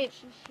Overload. Wait,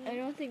 Shishi. I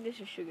don't think this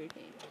is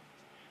sugarcane.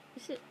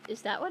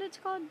 Is that what it's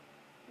called?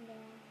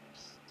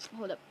 Yeah.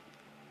 Hold up.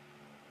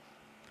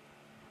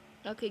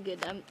 Okay,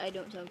 good. I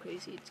don't sound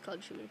crazy. It's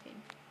called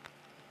sugarcane.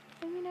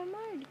 I mean, I'm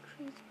already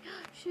crazy.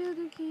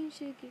 Sugarcane.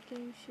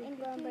 I'm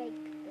going to break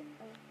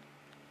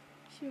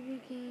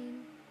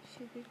Sugarcane.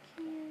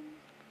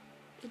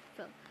 It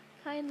fell.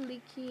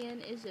 Kindly can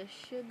is a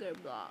sugar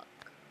block.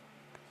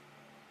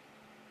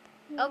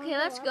 Okay,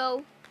 let's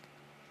go.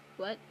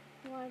 What?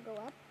 You want to go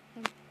up?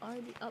 I'm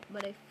already up,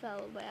 but I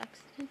fell by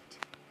accident.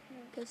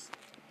 Because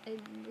I was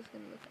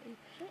going to look at you.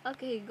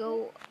 Okay,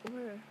 go.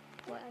 Where?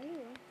 What are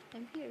you?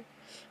 I'm here.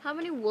 How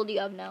many wool do you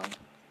have now?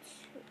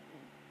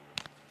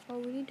 Oh,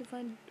 we need to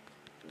find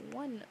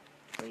one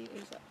for you.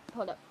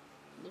 Hold up.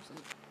 There's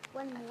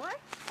one more?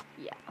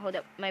 Yeah, hold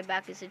up. My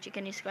back is itchy.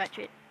 Can you scratch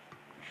it?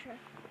 Sure.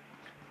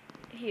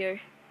 Here.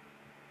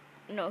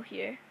 No,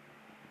 here.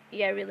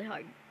 Yeah, really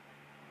hard.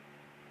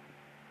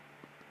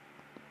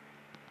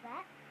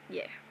 That?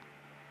 Yeah.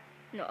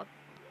 No, up.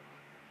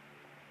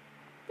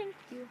 Thank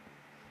you.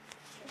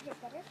 Is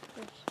it better?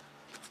 Yes.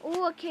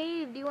 Oh, a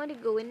cave. Do you want to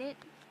go in it?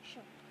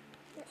 Sure.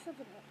 Let's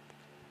open it.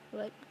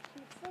 What?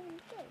 Let's open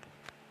it.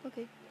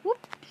 Okay. Whoop.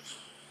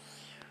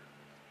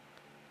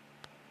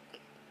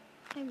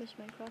 I miss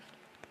Minecraft.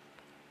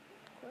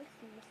 Of course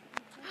you miss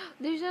Minecraft.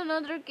 There's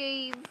another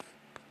cave.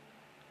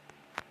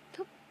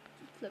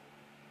 Flip.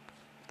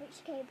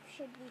 Which cave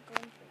should we go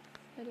into?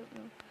 I don't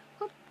know.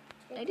 Hoop.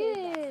 The I cave did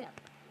that's it.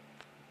 up.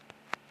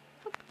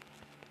 Hoop.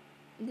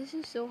 This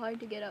is so hard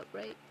to get up,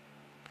 right?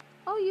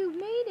 Oh, you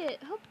made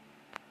it. Hoop.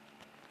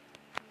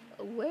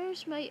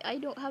 Where's my... I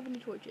don't have any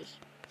torches.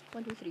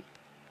 1, 2, 3.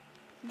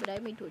 But I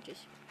made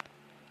torches.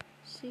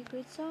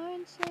 Secrets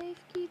aren't safe.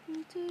 Keep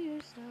them to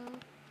yourself.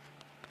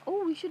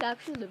 Oh, we should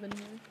actually live in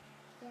here.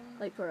 Yeah.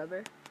 Like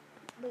forever.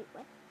 Wait,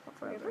 what? Not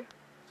forever.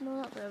 No,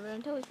 not forever.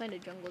 Until we find a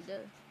jungle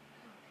there.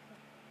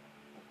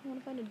 I want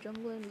to find a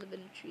jungle and live in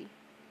a tree.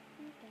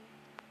 Okay.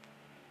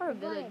 Or a You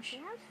want village. tree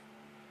house?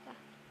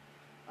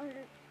 Yeah. Or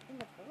in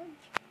the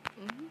village?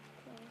 Mm-hmm.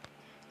 Okay.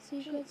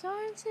 Secrets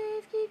aren't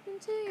safe. Keep them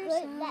to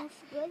yourself. That's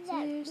good To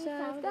that we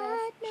yourself found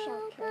that a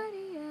shelter.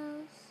 nobody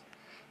else.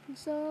 And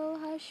so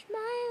hush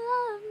my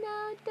love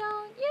now,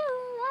 don't you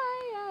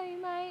lie. I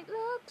might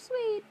look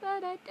sweet,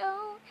 but I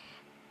don't.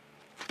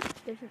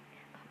 There's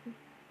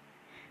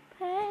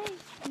hey,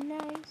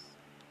 nice.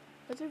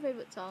 What's your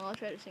favorite song? I'll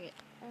try to sing it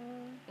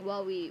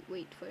while we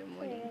wait for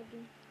morning.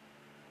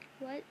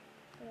 What?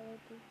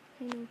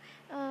 I know.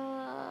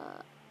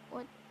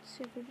 What's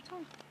your favorite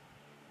song?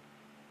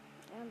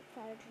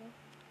 Fire drill.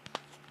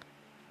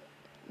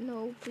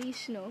 No,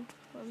 please no.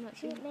 I'm not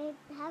She singing. may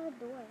have a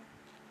door.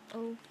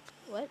 Oh,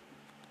 what?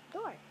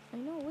 Door. I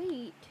know.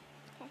 Wait.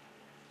 Okay.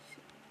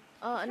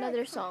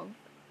 Another song.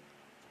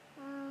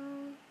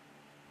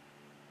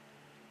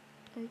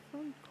 I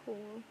found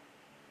coal.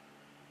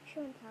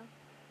 Show and tell.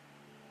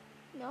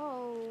 No,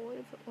 what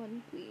if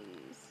one,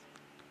 please?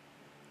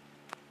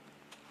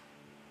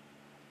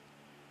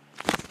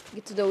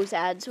 Get to those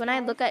ads. When I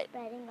look at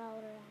Spreading all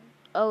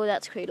around. Oh,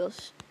 that's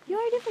Cradles. You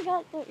already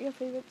forgot what your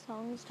favorite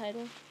song's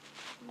title.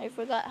 I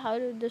forgot how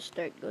the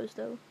start goes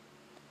though.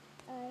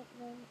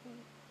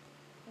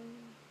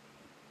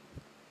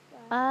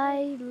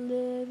 I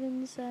live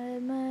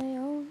inside my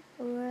own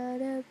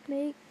world of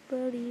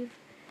make-believe.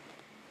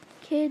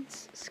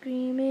 Kids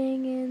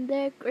screaming in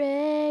their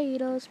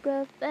cradles,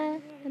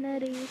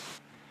 profanities.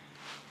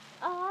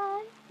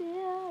 I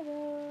feel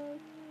the...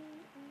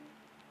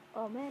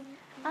 Oh man.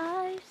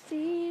 I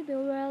see the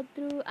world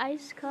through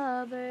ice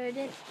covered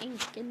in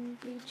ink and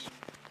bleach.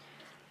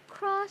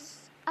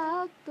 Cross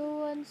out the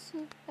ones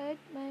who heard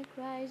my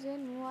cries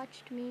and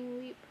watched me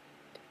weep.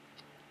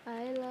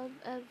 I love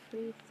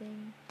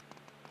everything.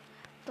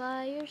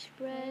 Fire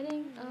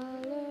spreading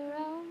all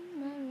around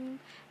my room.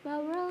 My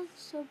world's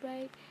so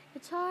bright,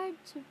 it's hard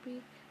to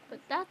breathe, but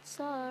that's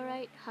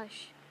alright.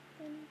 Hush.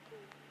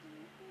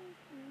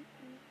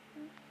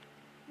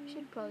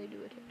 Should probably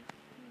do it.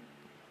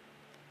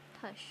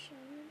 Hush.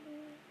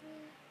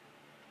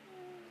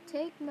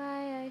 Take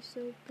my eyes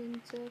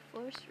open to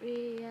force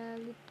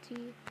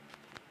reality.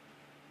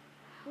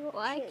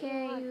 Why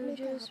can't you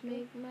just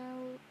make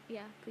my...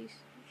 Yeah,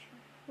 please.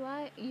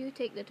 Why you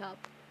take the top?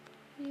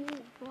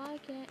 Why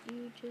can't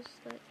you just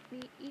let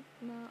me eat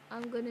my...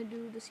 I'm gonna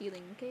do the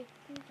ceiling, okay?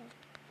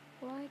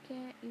 Why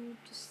can't you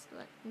just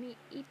let me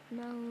eat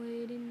my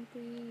weight in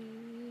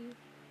please?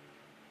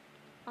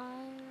 I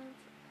love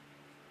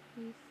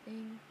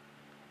everything.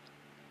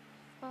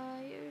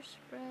 Fire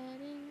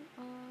spreading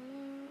all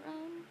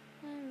around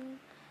my room.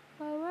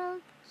 My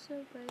world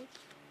so bright.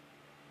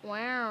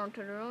 Wow,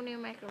 Taroni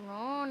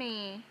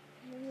macaroni.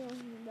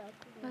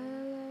 I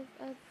love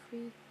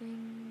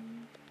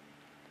everything.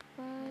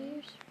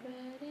 Fire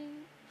spreading.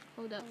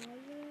 Hold up.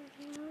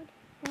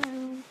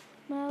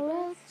 My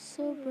world's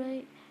so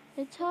bright,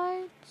 it's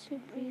hard to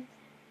breathe,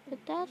 but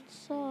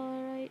that's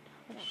alright.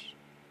 Hush.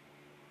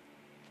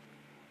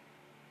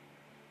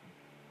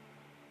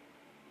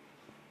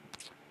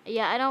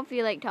 Yeah, I don't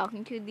feel like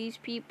talking to these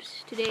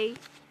peeps today.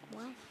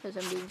 Why? Because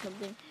I'm doing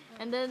something.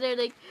 And then they're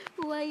like,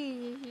 why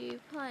is you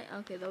playing?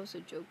 Okay, that was a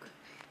joke.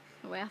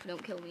 Raph,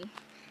 don't kill me.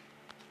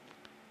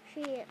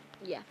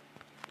 Yeah.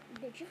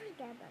 Did you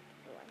forget about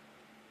the door?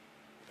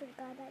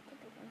 Forgot about the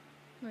door.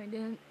 No, I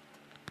didn't.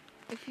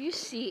 If you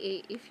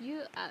see if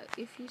you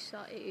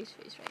saw AA's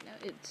face right now,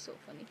 it's so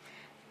funny.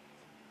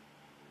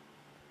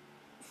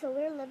 So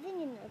we're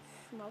living in a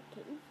small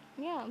cave?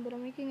 Yeah, but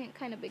I'm making it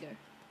kind of bigger.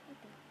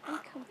 Okay.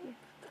 Come here.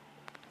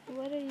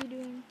 What are you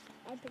doing?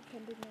 I'm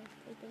pretending I'm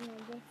sleeping. I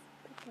just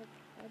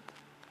pretend.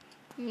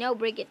 No,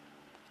 break it.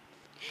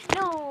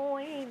 No,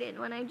 I hate it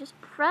when I just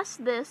press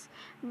this,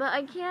 but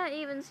I can't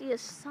even see a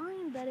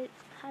sign that it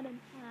had an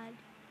ad.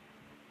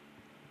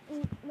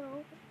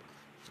 No.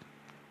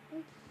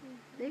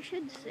 They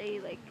should say,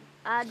 like,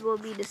 ad will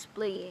be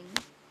displaying.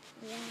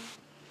 Yeah.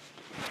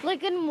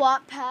 Like in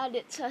Wattpad,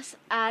 it says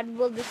ad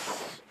will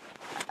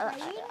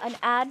an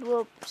ad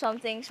will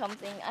something.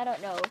 I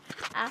don't know.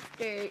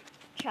 After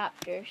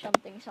chapter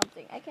something.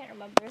 I can't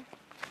remember.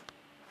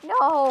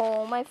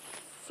 No, my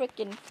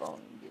freaking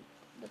phone did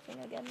the thing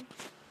again.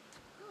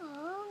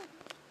 Oh.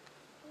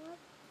 Let's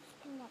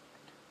disconnect.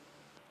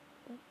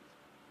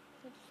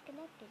 It's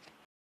disconnected.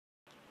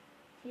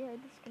 Yeah,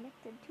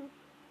 disconnected too.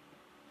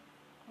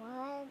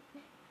 What?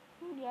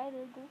 Yeah,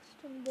 there's a ghost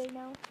in there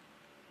now.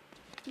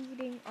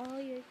 Eating all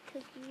your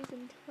cookies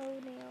and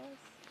toenails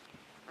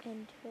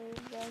and toe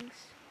bugs.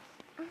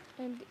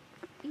 And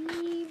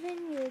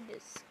even your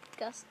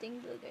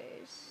disgusting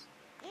boogers.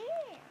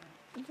 Yeah.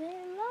 They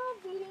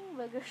love eating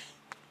boogers.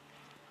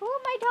 Who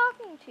am I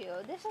talking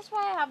to? This is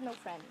why I have no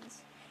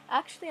friends.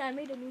 Actually, I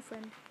made a new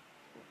friend.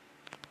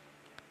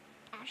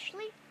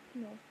 Ashley?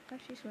 No,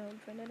 she's my old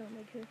friend. I don't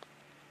like her.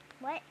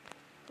 What?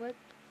 What?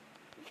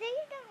 You say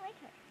you don't like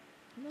her.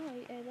 No,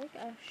 I like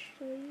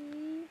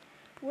Ashley.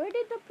 Where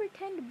did the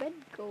pretend bed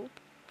go?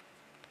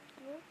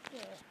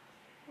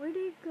 Where did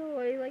it go?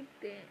 I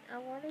liked it. I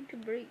wanted to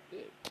break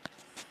it.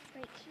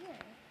 Right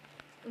here.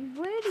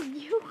 Where did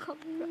you come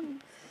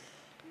from?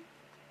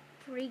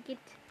 Break it.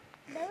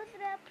 That was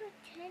the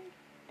pretend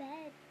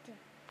bed.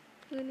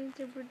 You need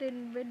to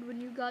pretend bed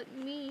when you got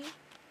me.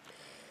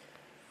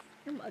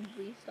 I'm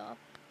ugly, stop.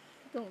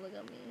 Don't look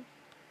at me.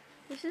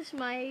 This is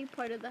my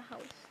part of the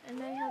house.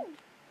 And I have...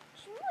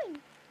 Join.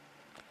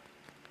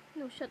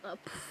 No, shut up.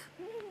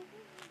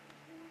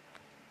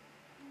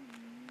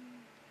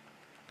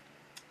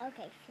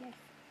 Okay, finish.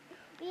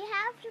 We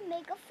have to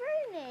make a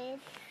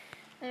furnace.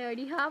 I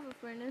already have a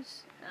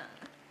furnace.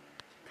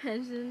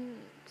 Peasant.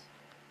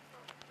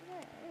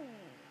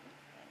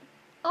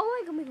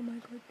 Oh my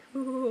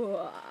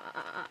god.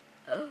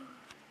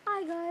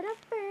 I got a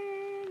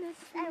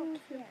furnace. I don't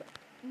care.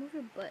 Move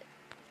your butt.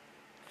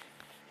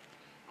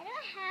 I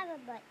don't have a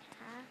butt,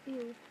 huh?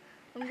 Ew.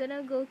 I'm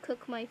gonna go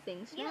cook my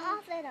things You now.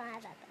 also don't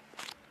have a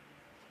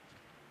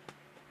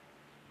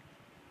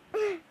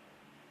butt.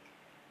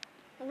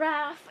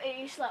 Raph,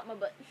 you slapped my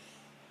butt.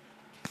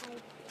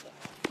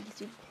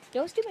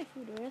 Don't steal my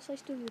food or else I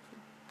steal your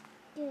food.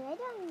 Dude, I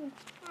don't even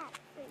have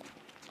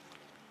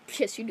food.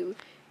 Yes, you do.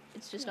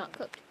 It's just not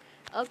cooked.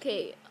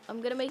 Okay,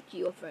 I'm gonna make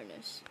you a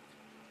furnace.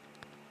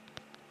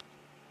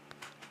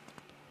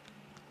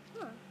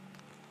 Huh.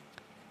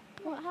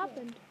 What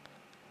happened?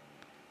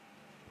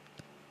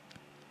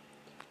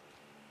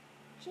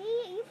 Gee,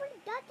 you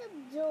forgot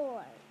the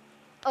door.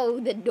 Oh,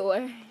 the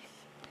door.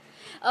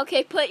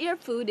 Okay, put your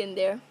food in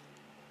there.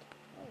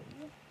 Oh,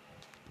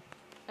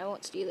 I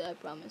won't steal it, I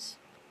promise.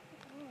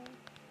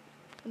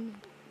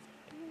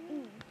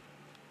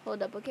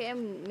 Hold up, okay,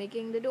 I'm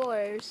making the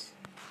doors.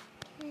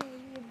 Okay,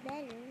 you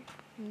better.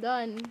 I'm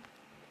done.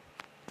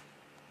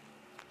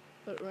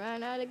 But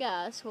ran out of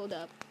gas, hold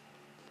up.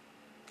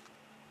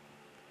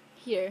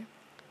 Here,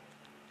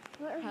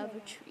 have a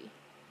tree.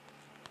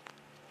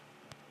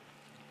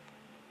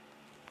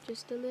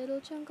 Just a little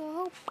chunk of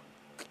hope.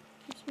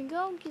 Keeps me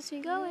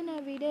going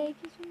every day.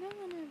 Keeps me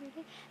going every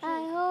day.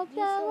 I hope you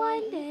that still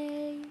one wanna eat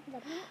day. the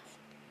peanuts?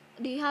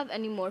 Do you have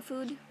any more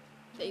food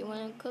that you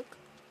want to cook?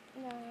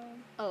 No.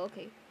 Oh,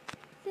 okay.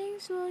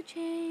 Things will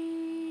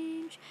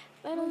change,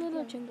 but a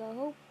little chunk of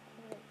hope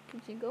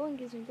keeps me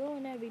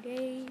going every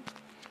day.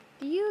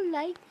 Do you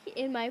like,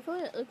 in my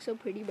phone it looks so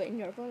pretty, but in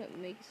your phone it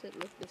makes it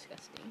look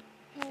disgusting.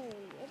 Hey,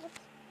 it looks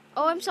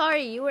Oh, I'm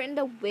sorry, you were in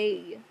the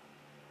way.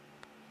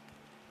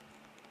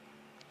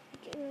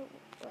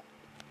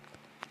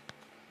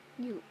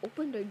 You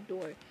opened the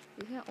door.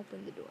 You can't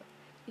open the door.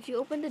 If you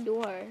open the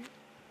door,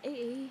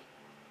 hey,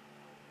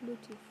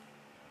 Bluetooth.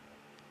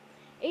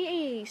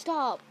 Hey,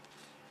 stop.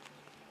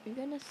 You're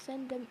gonna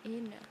send them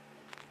in.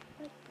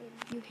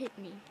 You hit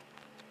me.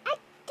 I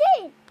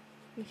did.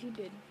 Yes, you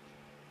did.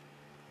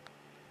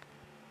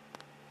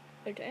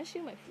 Are you trying to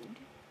steal my food?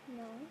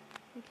 No.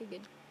 Okay,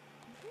 good.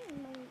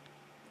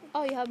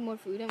 Oh, you have more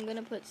food. I'm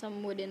gonna put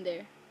some wood in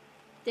there.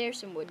 There's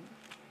some wood.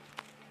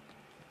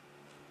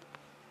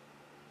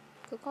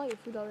 Cook all your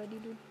food already,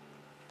 dude.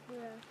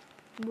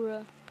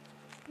 Bruh.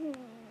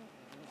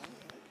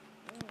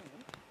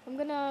 I'm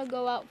gonna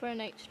go out for a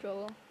night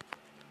stroll.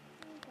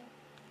 Okay.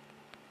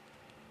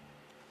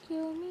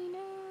 Kill me now.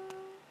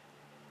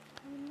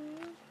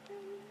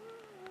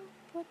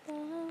 What the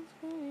hell's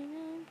going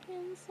on?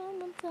 Can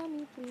someone tell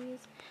me, please?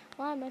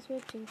 Why am I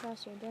switching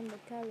faster than the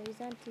colors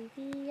on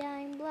TV?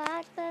 I'm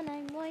black, then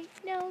I'm white.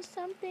 No,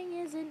 something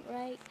isn't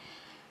right.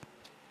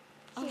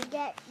 Should you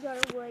get your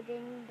wood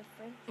in the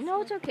fridge?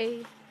 No, it's okay.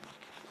 Okay.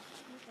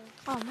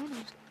 Oh, my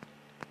name's...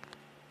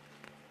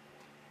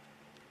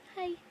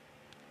 Hey.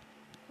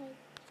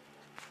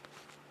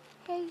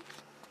 Hey.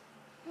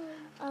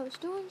 I was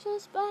doing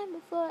just fine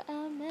before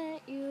I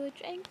met you. I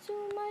drank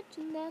too much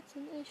and that's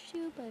an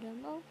issue, but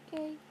I'm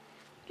okay.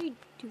 What are you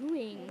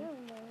doing? I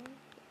don't know.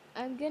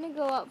 I'm gonna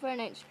go out for a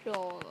night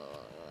stroll.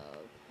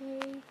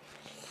 Okay.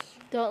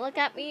 Don't look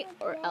at me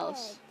or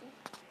else.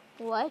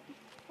 What?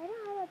 I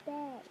don't have a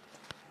bed.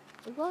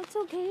 Well, it's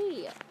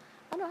okay.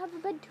 I don't have a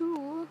bed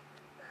too.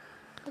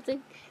 It's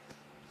like,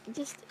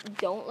 just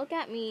don't look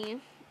at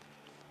me.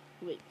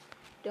 Wait.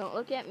 Don't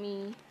look at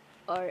me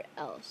or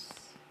else.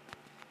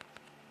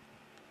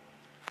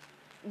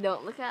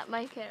 Don't look at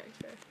my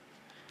character.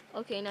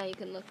 Okay, now you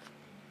can look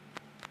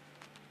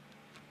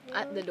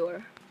at the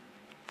door.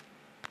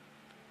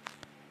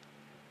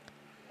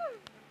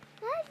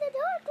 Why is the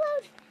door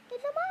closed?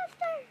 It's a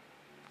monster.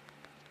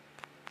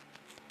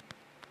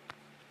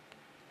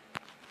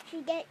 Should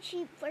you get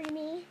sheep for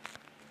me?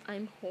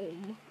 I'm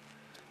home.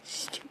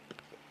 Stupid.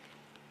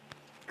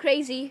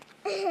 Crazy.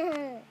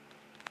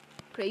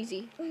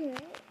 Crazy.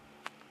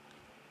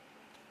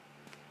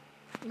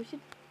 We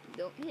should...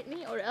 Don't hit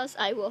me or else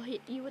I will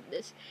hit you with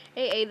this.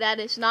 Hey, that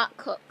is not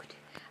cooked.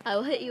 I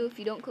will hit you if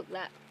you don't cook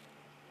that.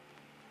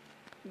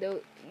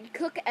 Don't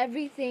cook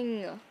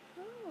everything.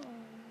 Oh.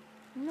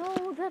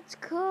 No, that's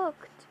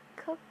cooked.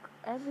 Cook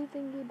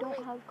everything you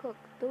don't have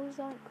cooked. Those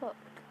aren't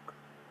cooked.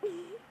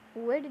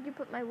 Where did you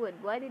put my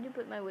wood? Why did you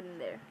put my wood in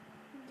there?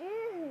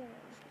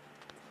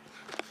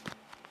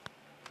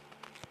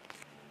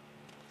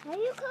 How do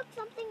you cook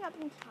something up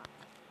on top?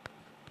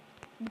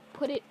 You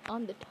put it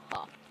on the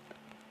top.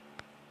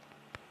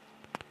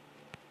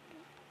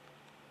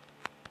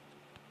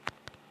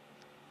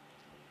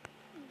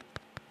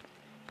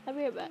 I'll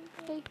be right back.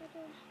 Hey.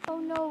 Oh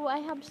no, I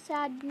have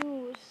sad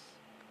news.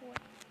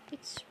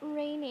 It's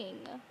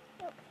raining.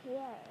 Up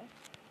here.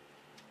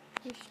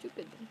 You're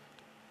stupid.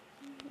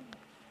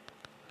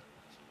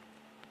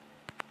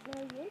 No,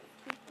 you're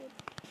stupid.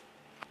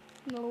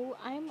 No,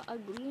 I'm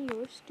ugly and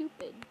you're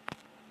stupid.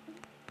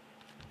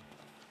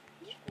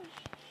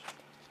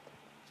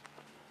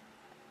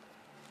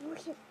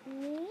 Look at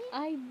me.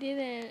 I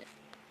didn't.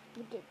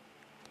 You did.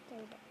 Say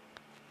that.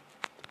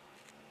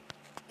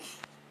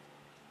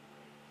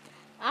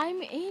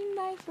 I'm in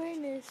my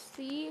furnace,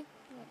 see?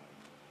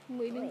 I'm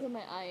waiting for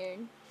my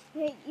iron.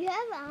 Wait, you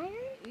have iron?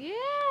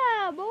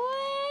 Yeah,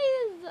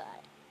 boys!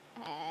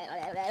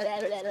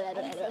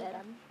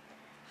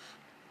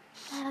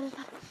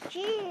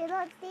 Gee,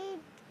 look, they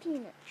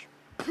peanuts.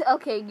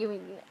 Okay, give me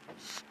that.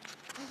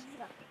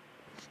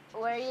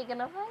 Where are you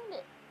gonna find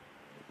it?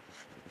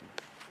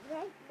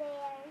 Right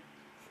there.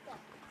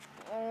 Stuck.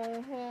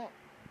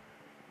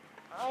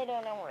 I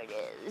don't know where it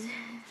is.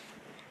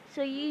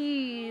 So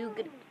you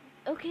could.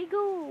 Okay,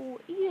 go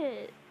eat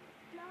it.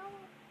 No,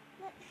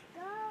 let's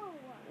go.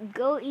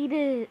 Go eat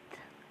it.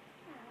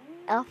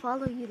 I'll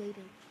follow you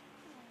later.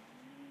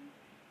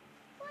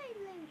 Why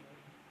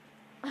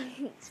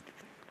later?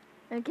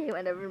 Okay,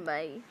 whatever.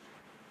 Bye.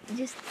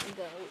 Just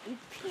go eat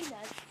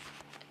peanuts.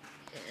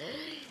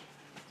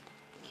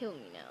 Kill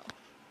me now.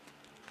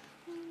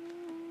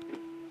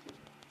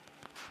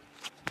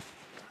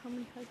 How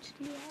many hearts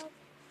do you have?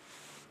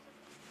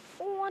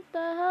 What the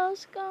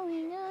hell's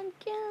going on?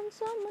 Can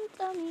someone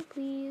tell me,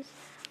 please?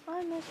 Why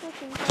am I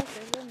switching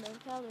faster than the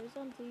colors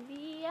on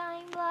TV?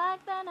 I'm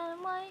black, then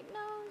I'm white.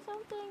 No,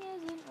 something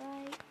isn't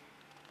right.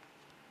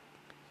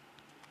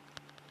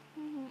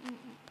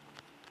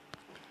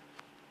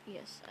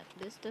 Yes,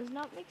 this does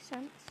not make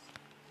sense.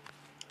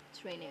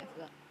 It's raining, I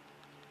forgot.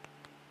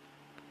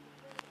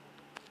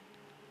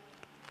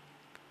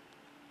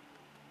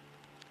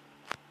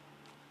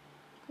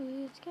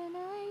 Please can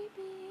I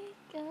be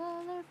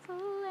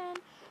colorful and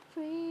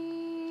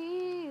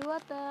free?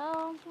 What the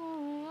hell's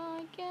going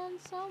on? Can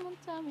someone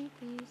tell me,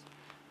 please?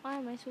 Why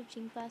am I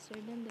switching faster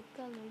than the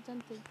colors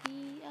on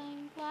TV?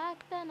 I'm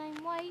black, then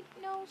I'm white.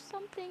 No,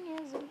 something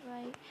isn't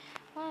right.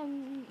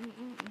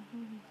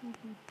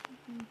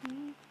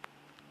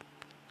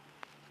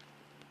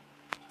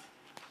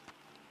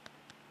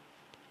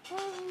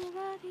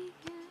 Everybody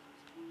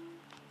gets me.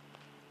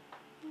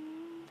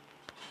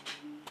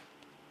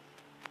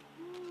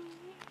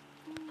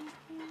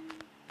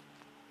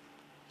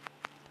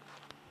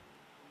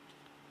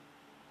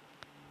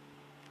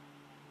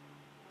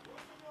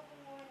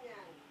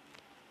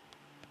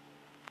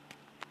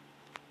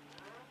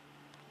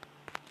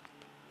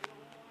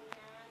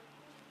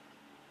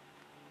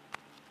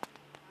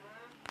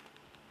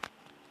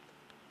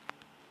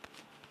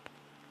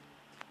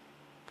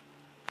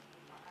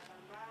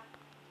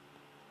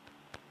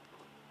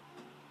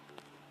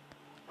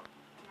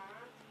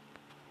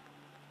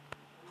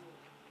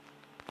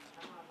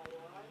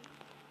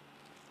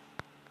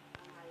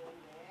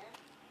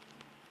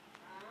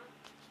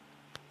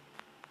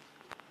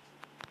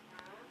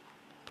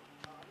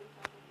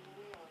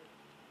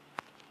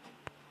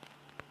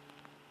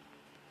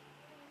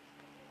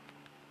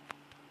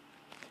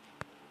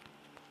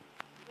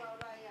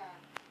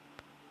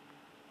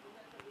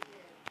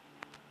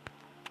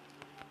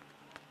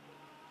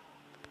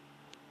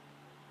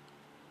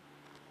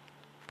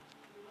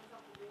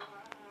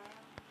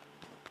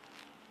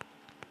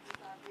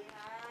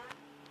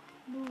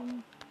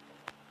 Boom.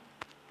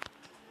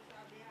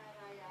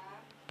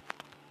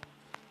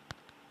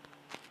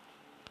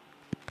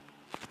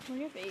 What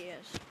if it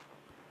is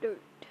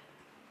dirt?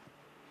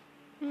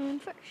 In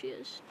fact, she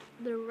is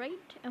the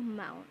right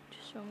amount.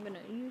 So I'm gonna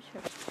use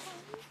her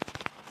phone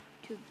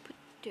to put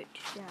dirt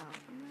down.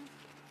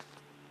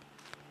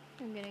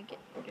 I'm gonna get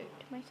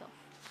dirt myself.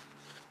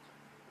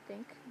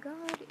 Thank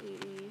God it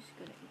is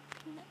gonna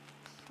eat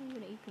peanuts. I'm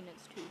gonna eat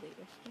peanuts too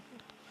later.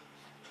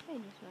 I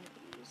just wanna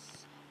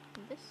use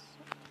this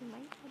to my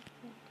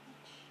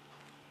advantage.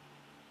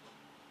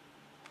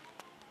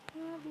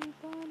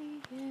 Everybody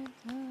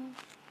gets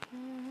up. I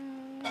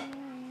don't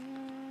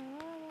know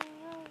what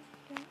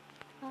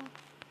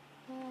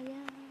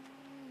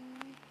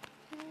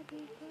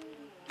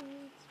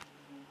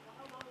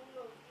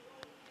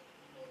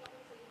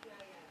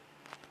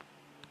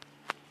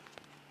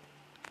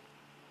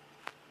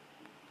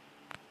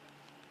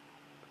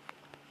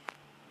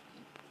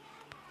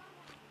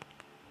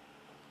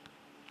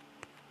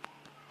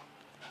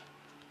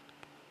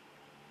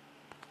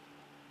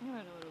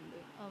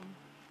I'll do.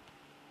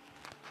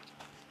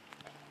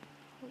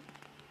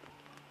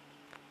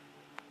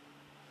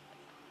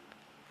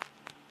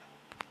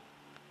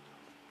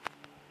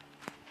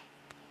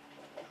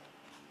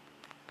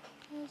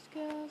 Cause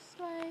girls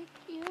like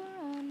you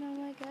run all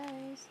my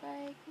guys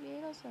like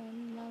Beatles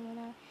and now when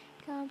I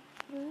come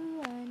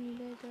through I need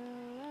a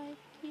girl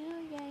like you,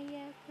 yeah,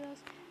 yeah.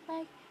 Girls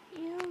like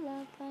you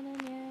love fun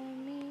and yeah,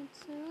 me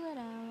too.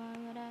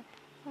 And when I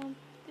come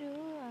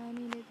through I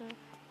need a girl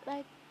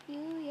like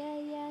you, yeah,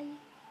 yeah.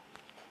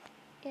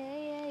 Yeah,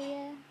 yeah,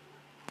 yeah.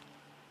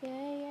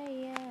 Yeah, yeah,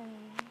 yeah.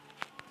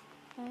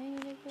 I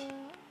need a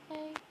girl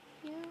like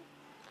you.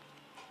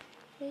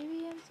 Baby,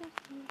 I'm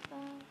 65.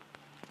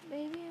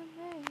 Baby, I'm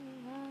very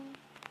alive.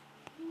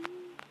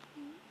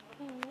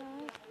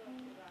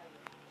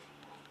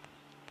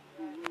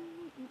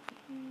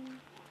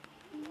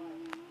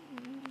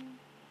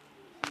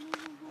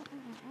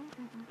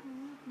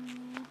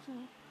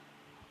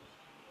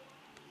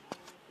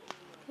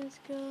 Cause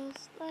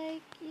girls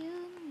like you,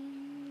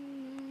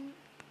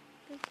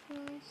 cause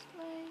girls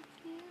like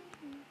you,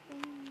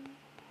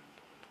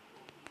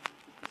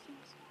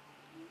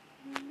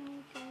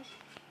 girls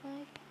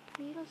like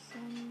me to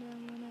send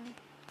them when I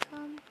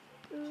come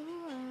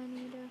through. I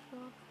need a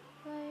girl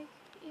like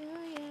you,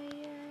 yeah,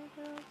 yeah.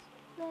 Girls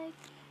like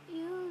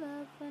you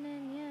love fun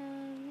and yeah,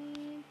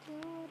 me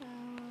too.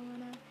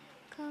 When I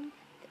come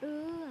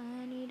through,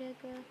 I need a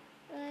girl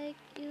like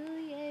you,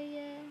 yeah,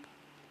 yeah.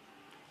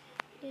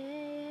 Yeah,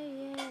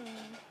 yeah,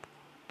 yeah.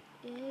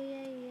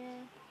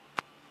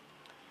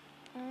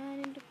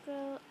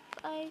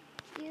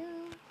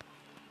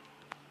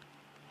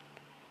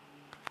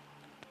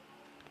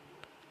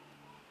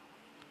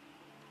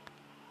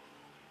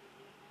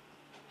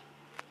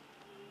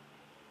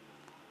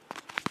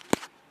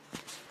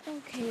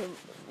 Okay,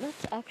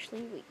 let's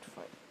actually wait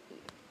for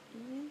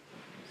E.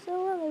 So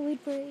while I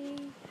wait for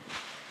E,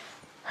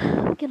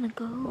 I'm gonna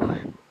go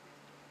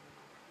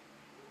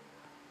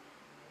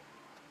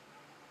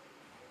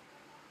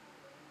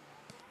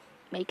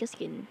make a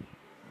skin.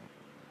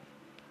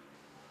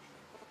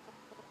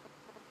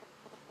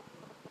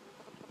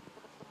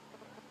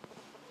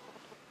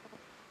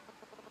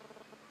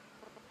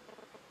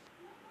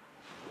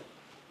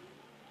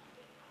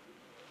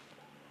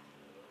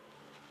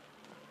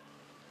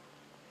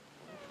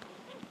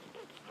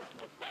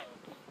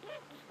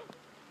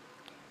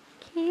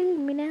 Kill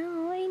me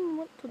now, I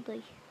want to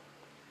die.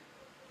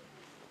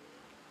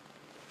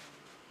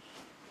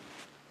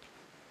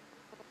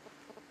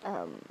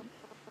 Um,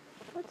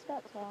 what's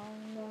that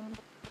song?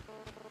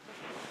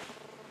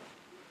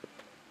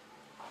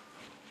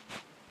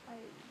 I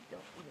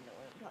don't even know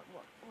what I'm talking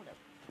about. Hold up.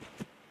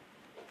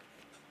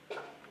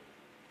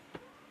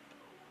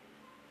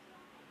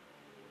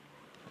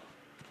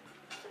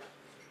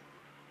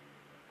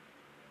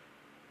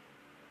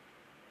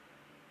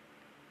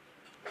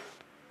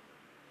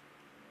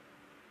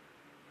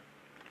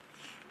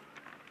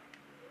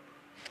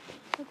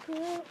 I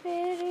feel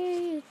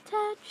pretty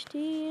attached to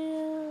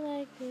you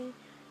like a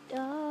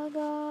dog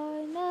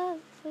on a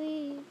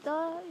flea.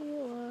 Thought you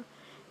were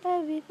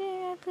everything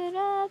I could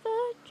ever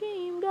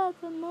dreamed of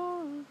and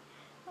more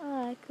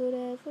I could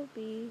ever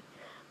be.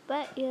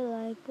 But you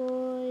like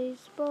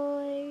boys,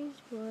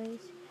 boys, boys.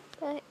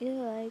 But you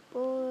like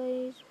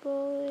boys,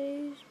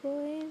 boys,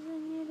 boys,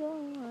 and you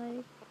don't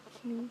like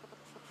me.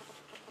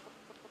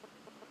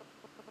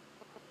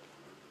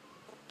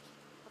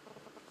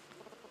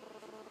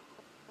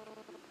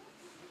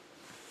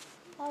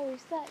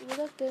 Always thought you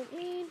looked at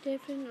me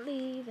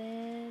differently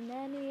than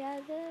any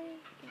other.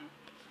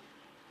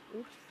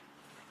 Oops.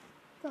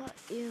 Thought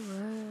you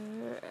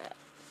were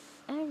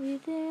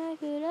everything I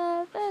could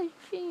ever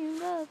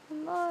dream of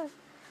and more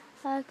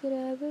I could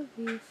ever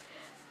be.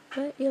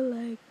 But you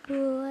like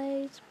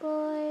boys,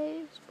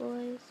 boys,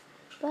 boys.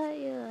 But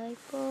you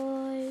like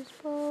boys,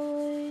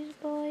 boys,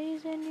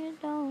 boys, and you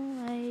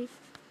don't like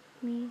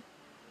me.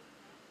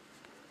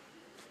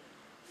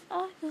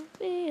 I could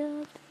be a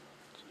bitch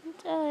and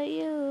tell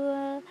you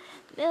a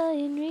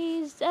million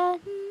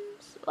reasons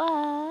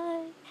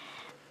why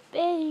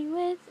being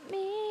with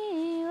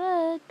me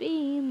would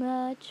be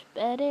much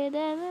better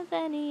than with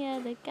any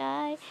other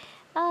guy.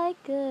 I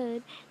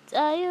could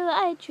tell you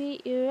I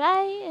treat you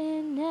right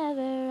and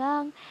never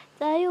wrong.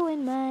 Tell you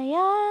in my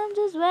arms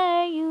is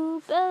where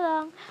you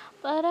belong.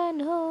 But I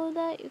know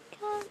that you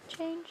can't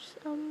change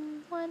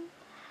someone,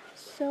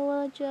 so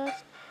I'll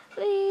just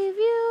leave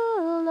you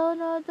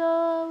alone.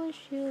 Although I wish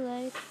you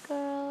liked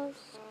girls,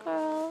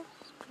 girls,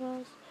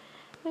 girls.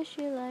 Wish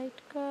you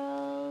liked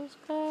girls,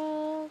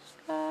 girls,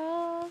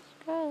 girls,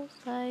 girls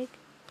like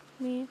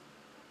me.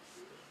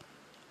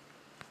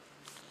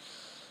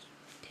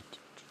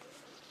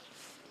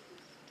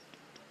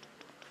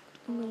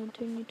 I'm gonna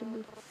turn you to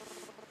blue.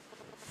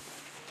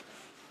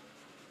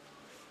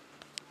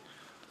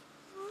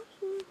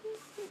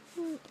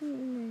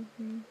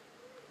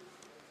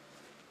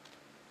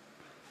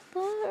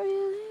 That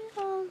really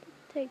all it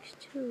takes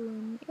to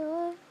win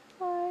your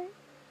heart.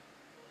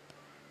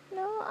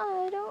 No,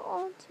 I don't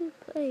want to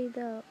play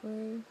that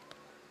way.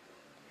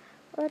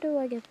 Why do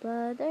I get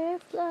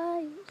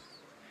butterflies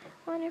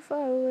when you're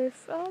far away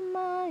from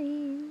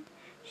mine?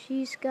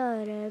 She's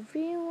got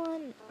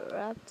everyone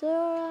wrapped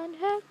around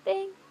her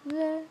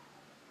finger.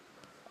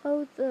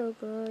 Oh, the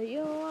girl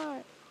you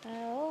want,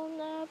 I'll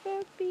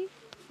never be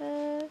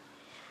her.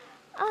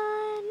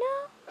 I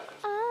know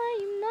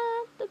I'm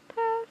not the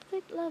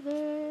perfect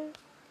lover,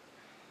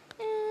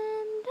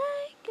 and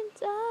I can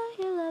tell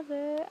you love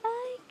her,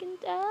 I can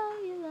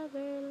tell you love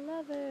her,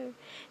 love her.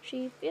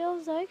 She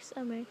feels like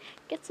summer,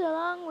 gets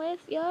along with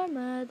your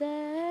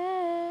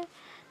mother.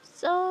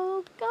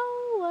 So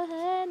go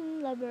ahead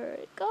and love her,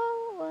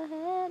 go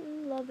ahead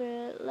and love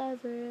her,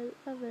 love her,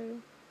 love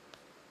her.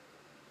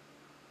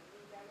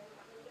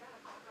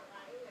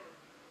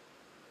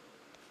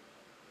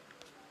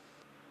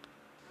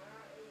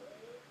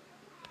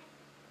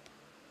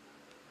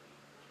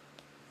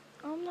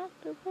 I'm not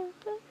the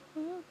perfect.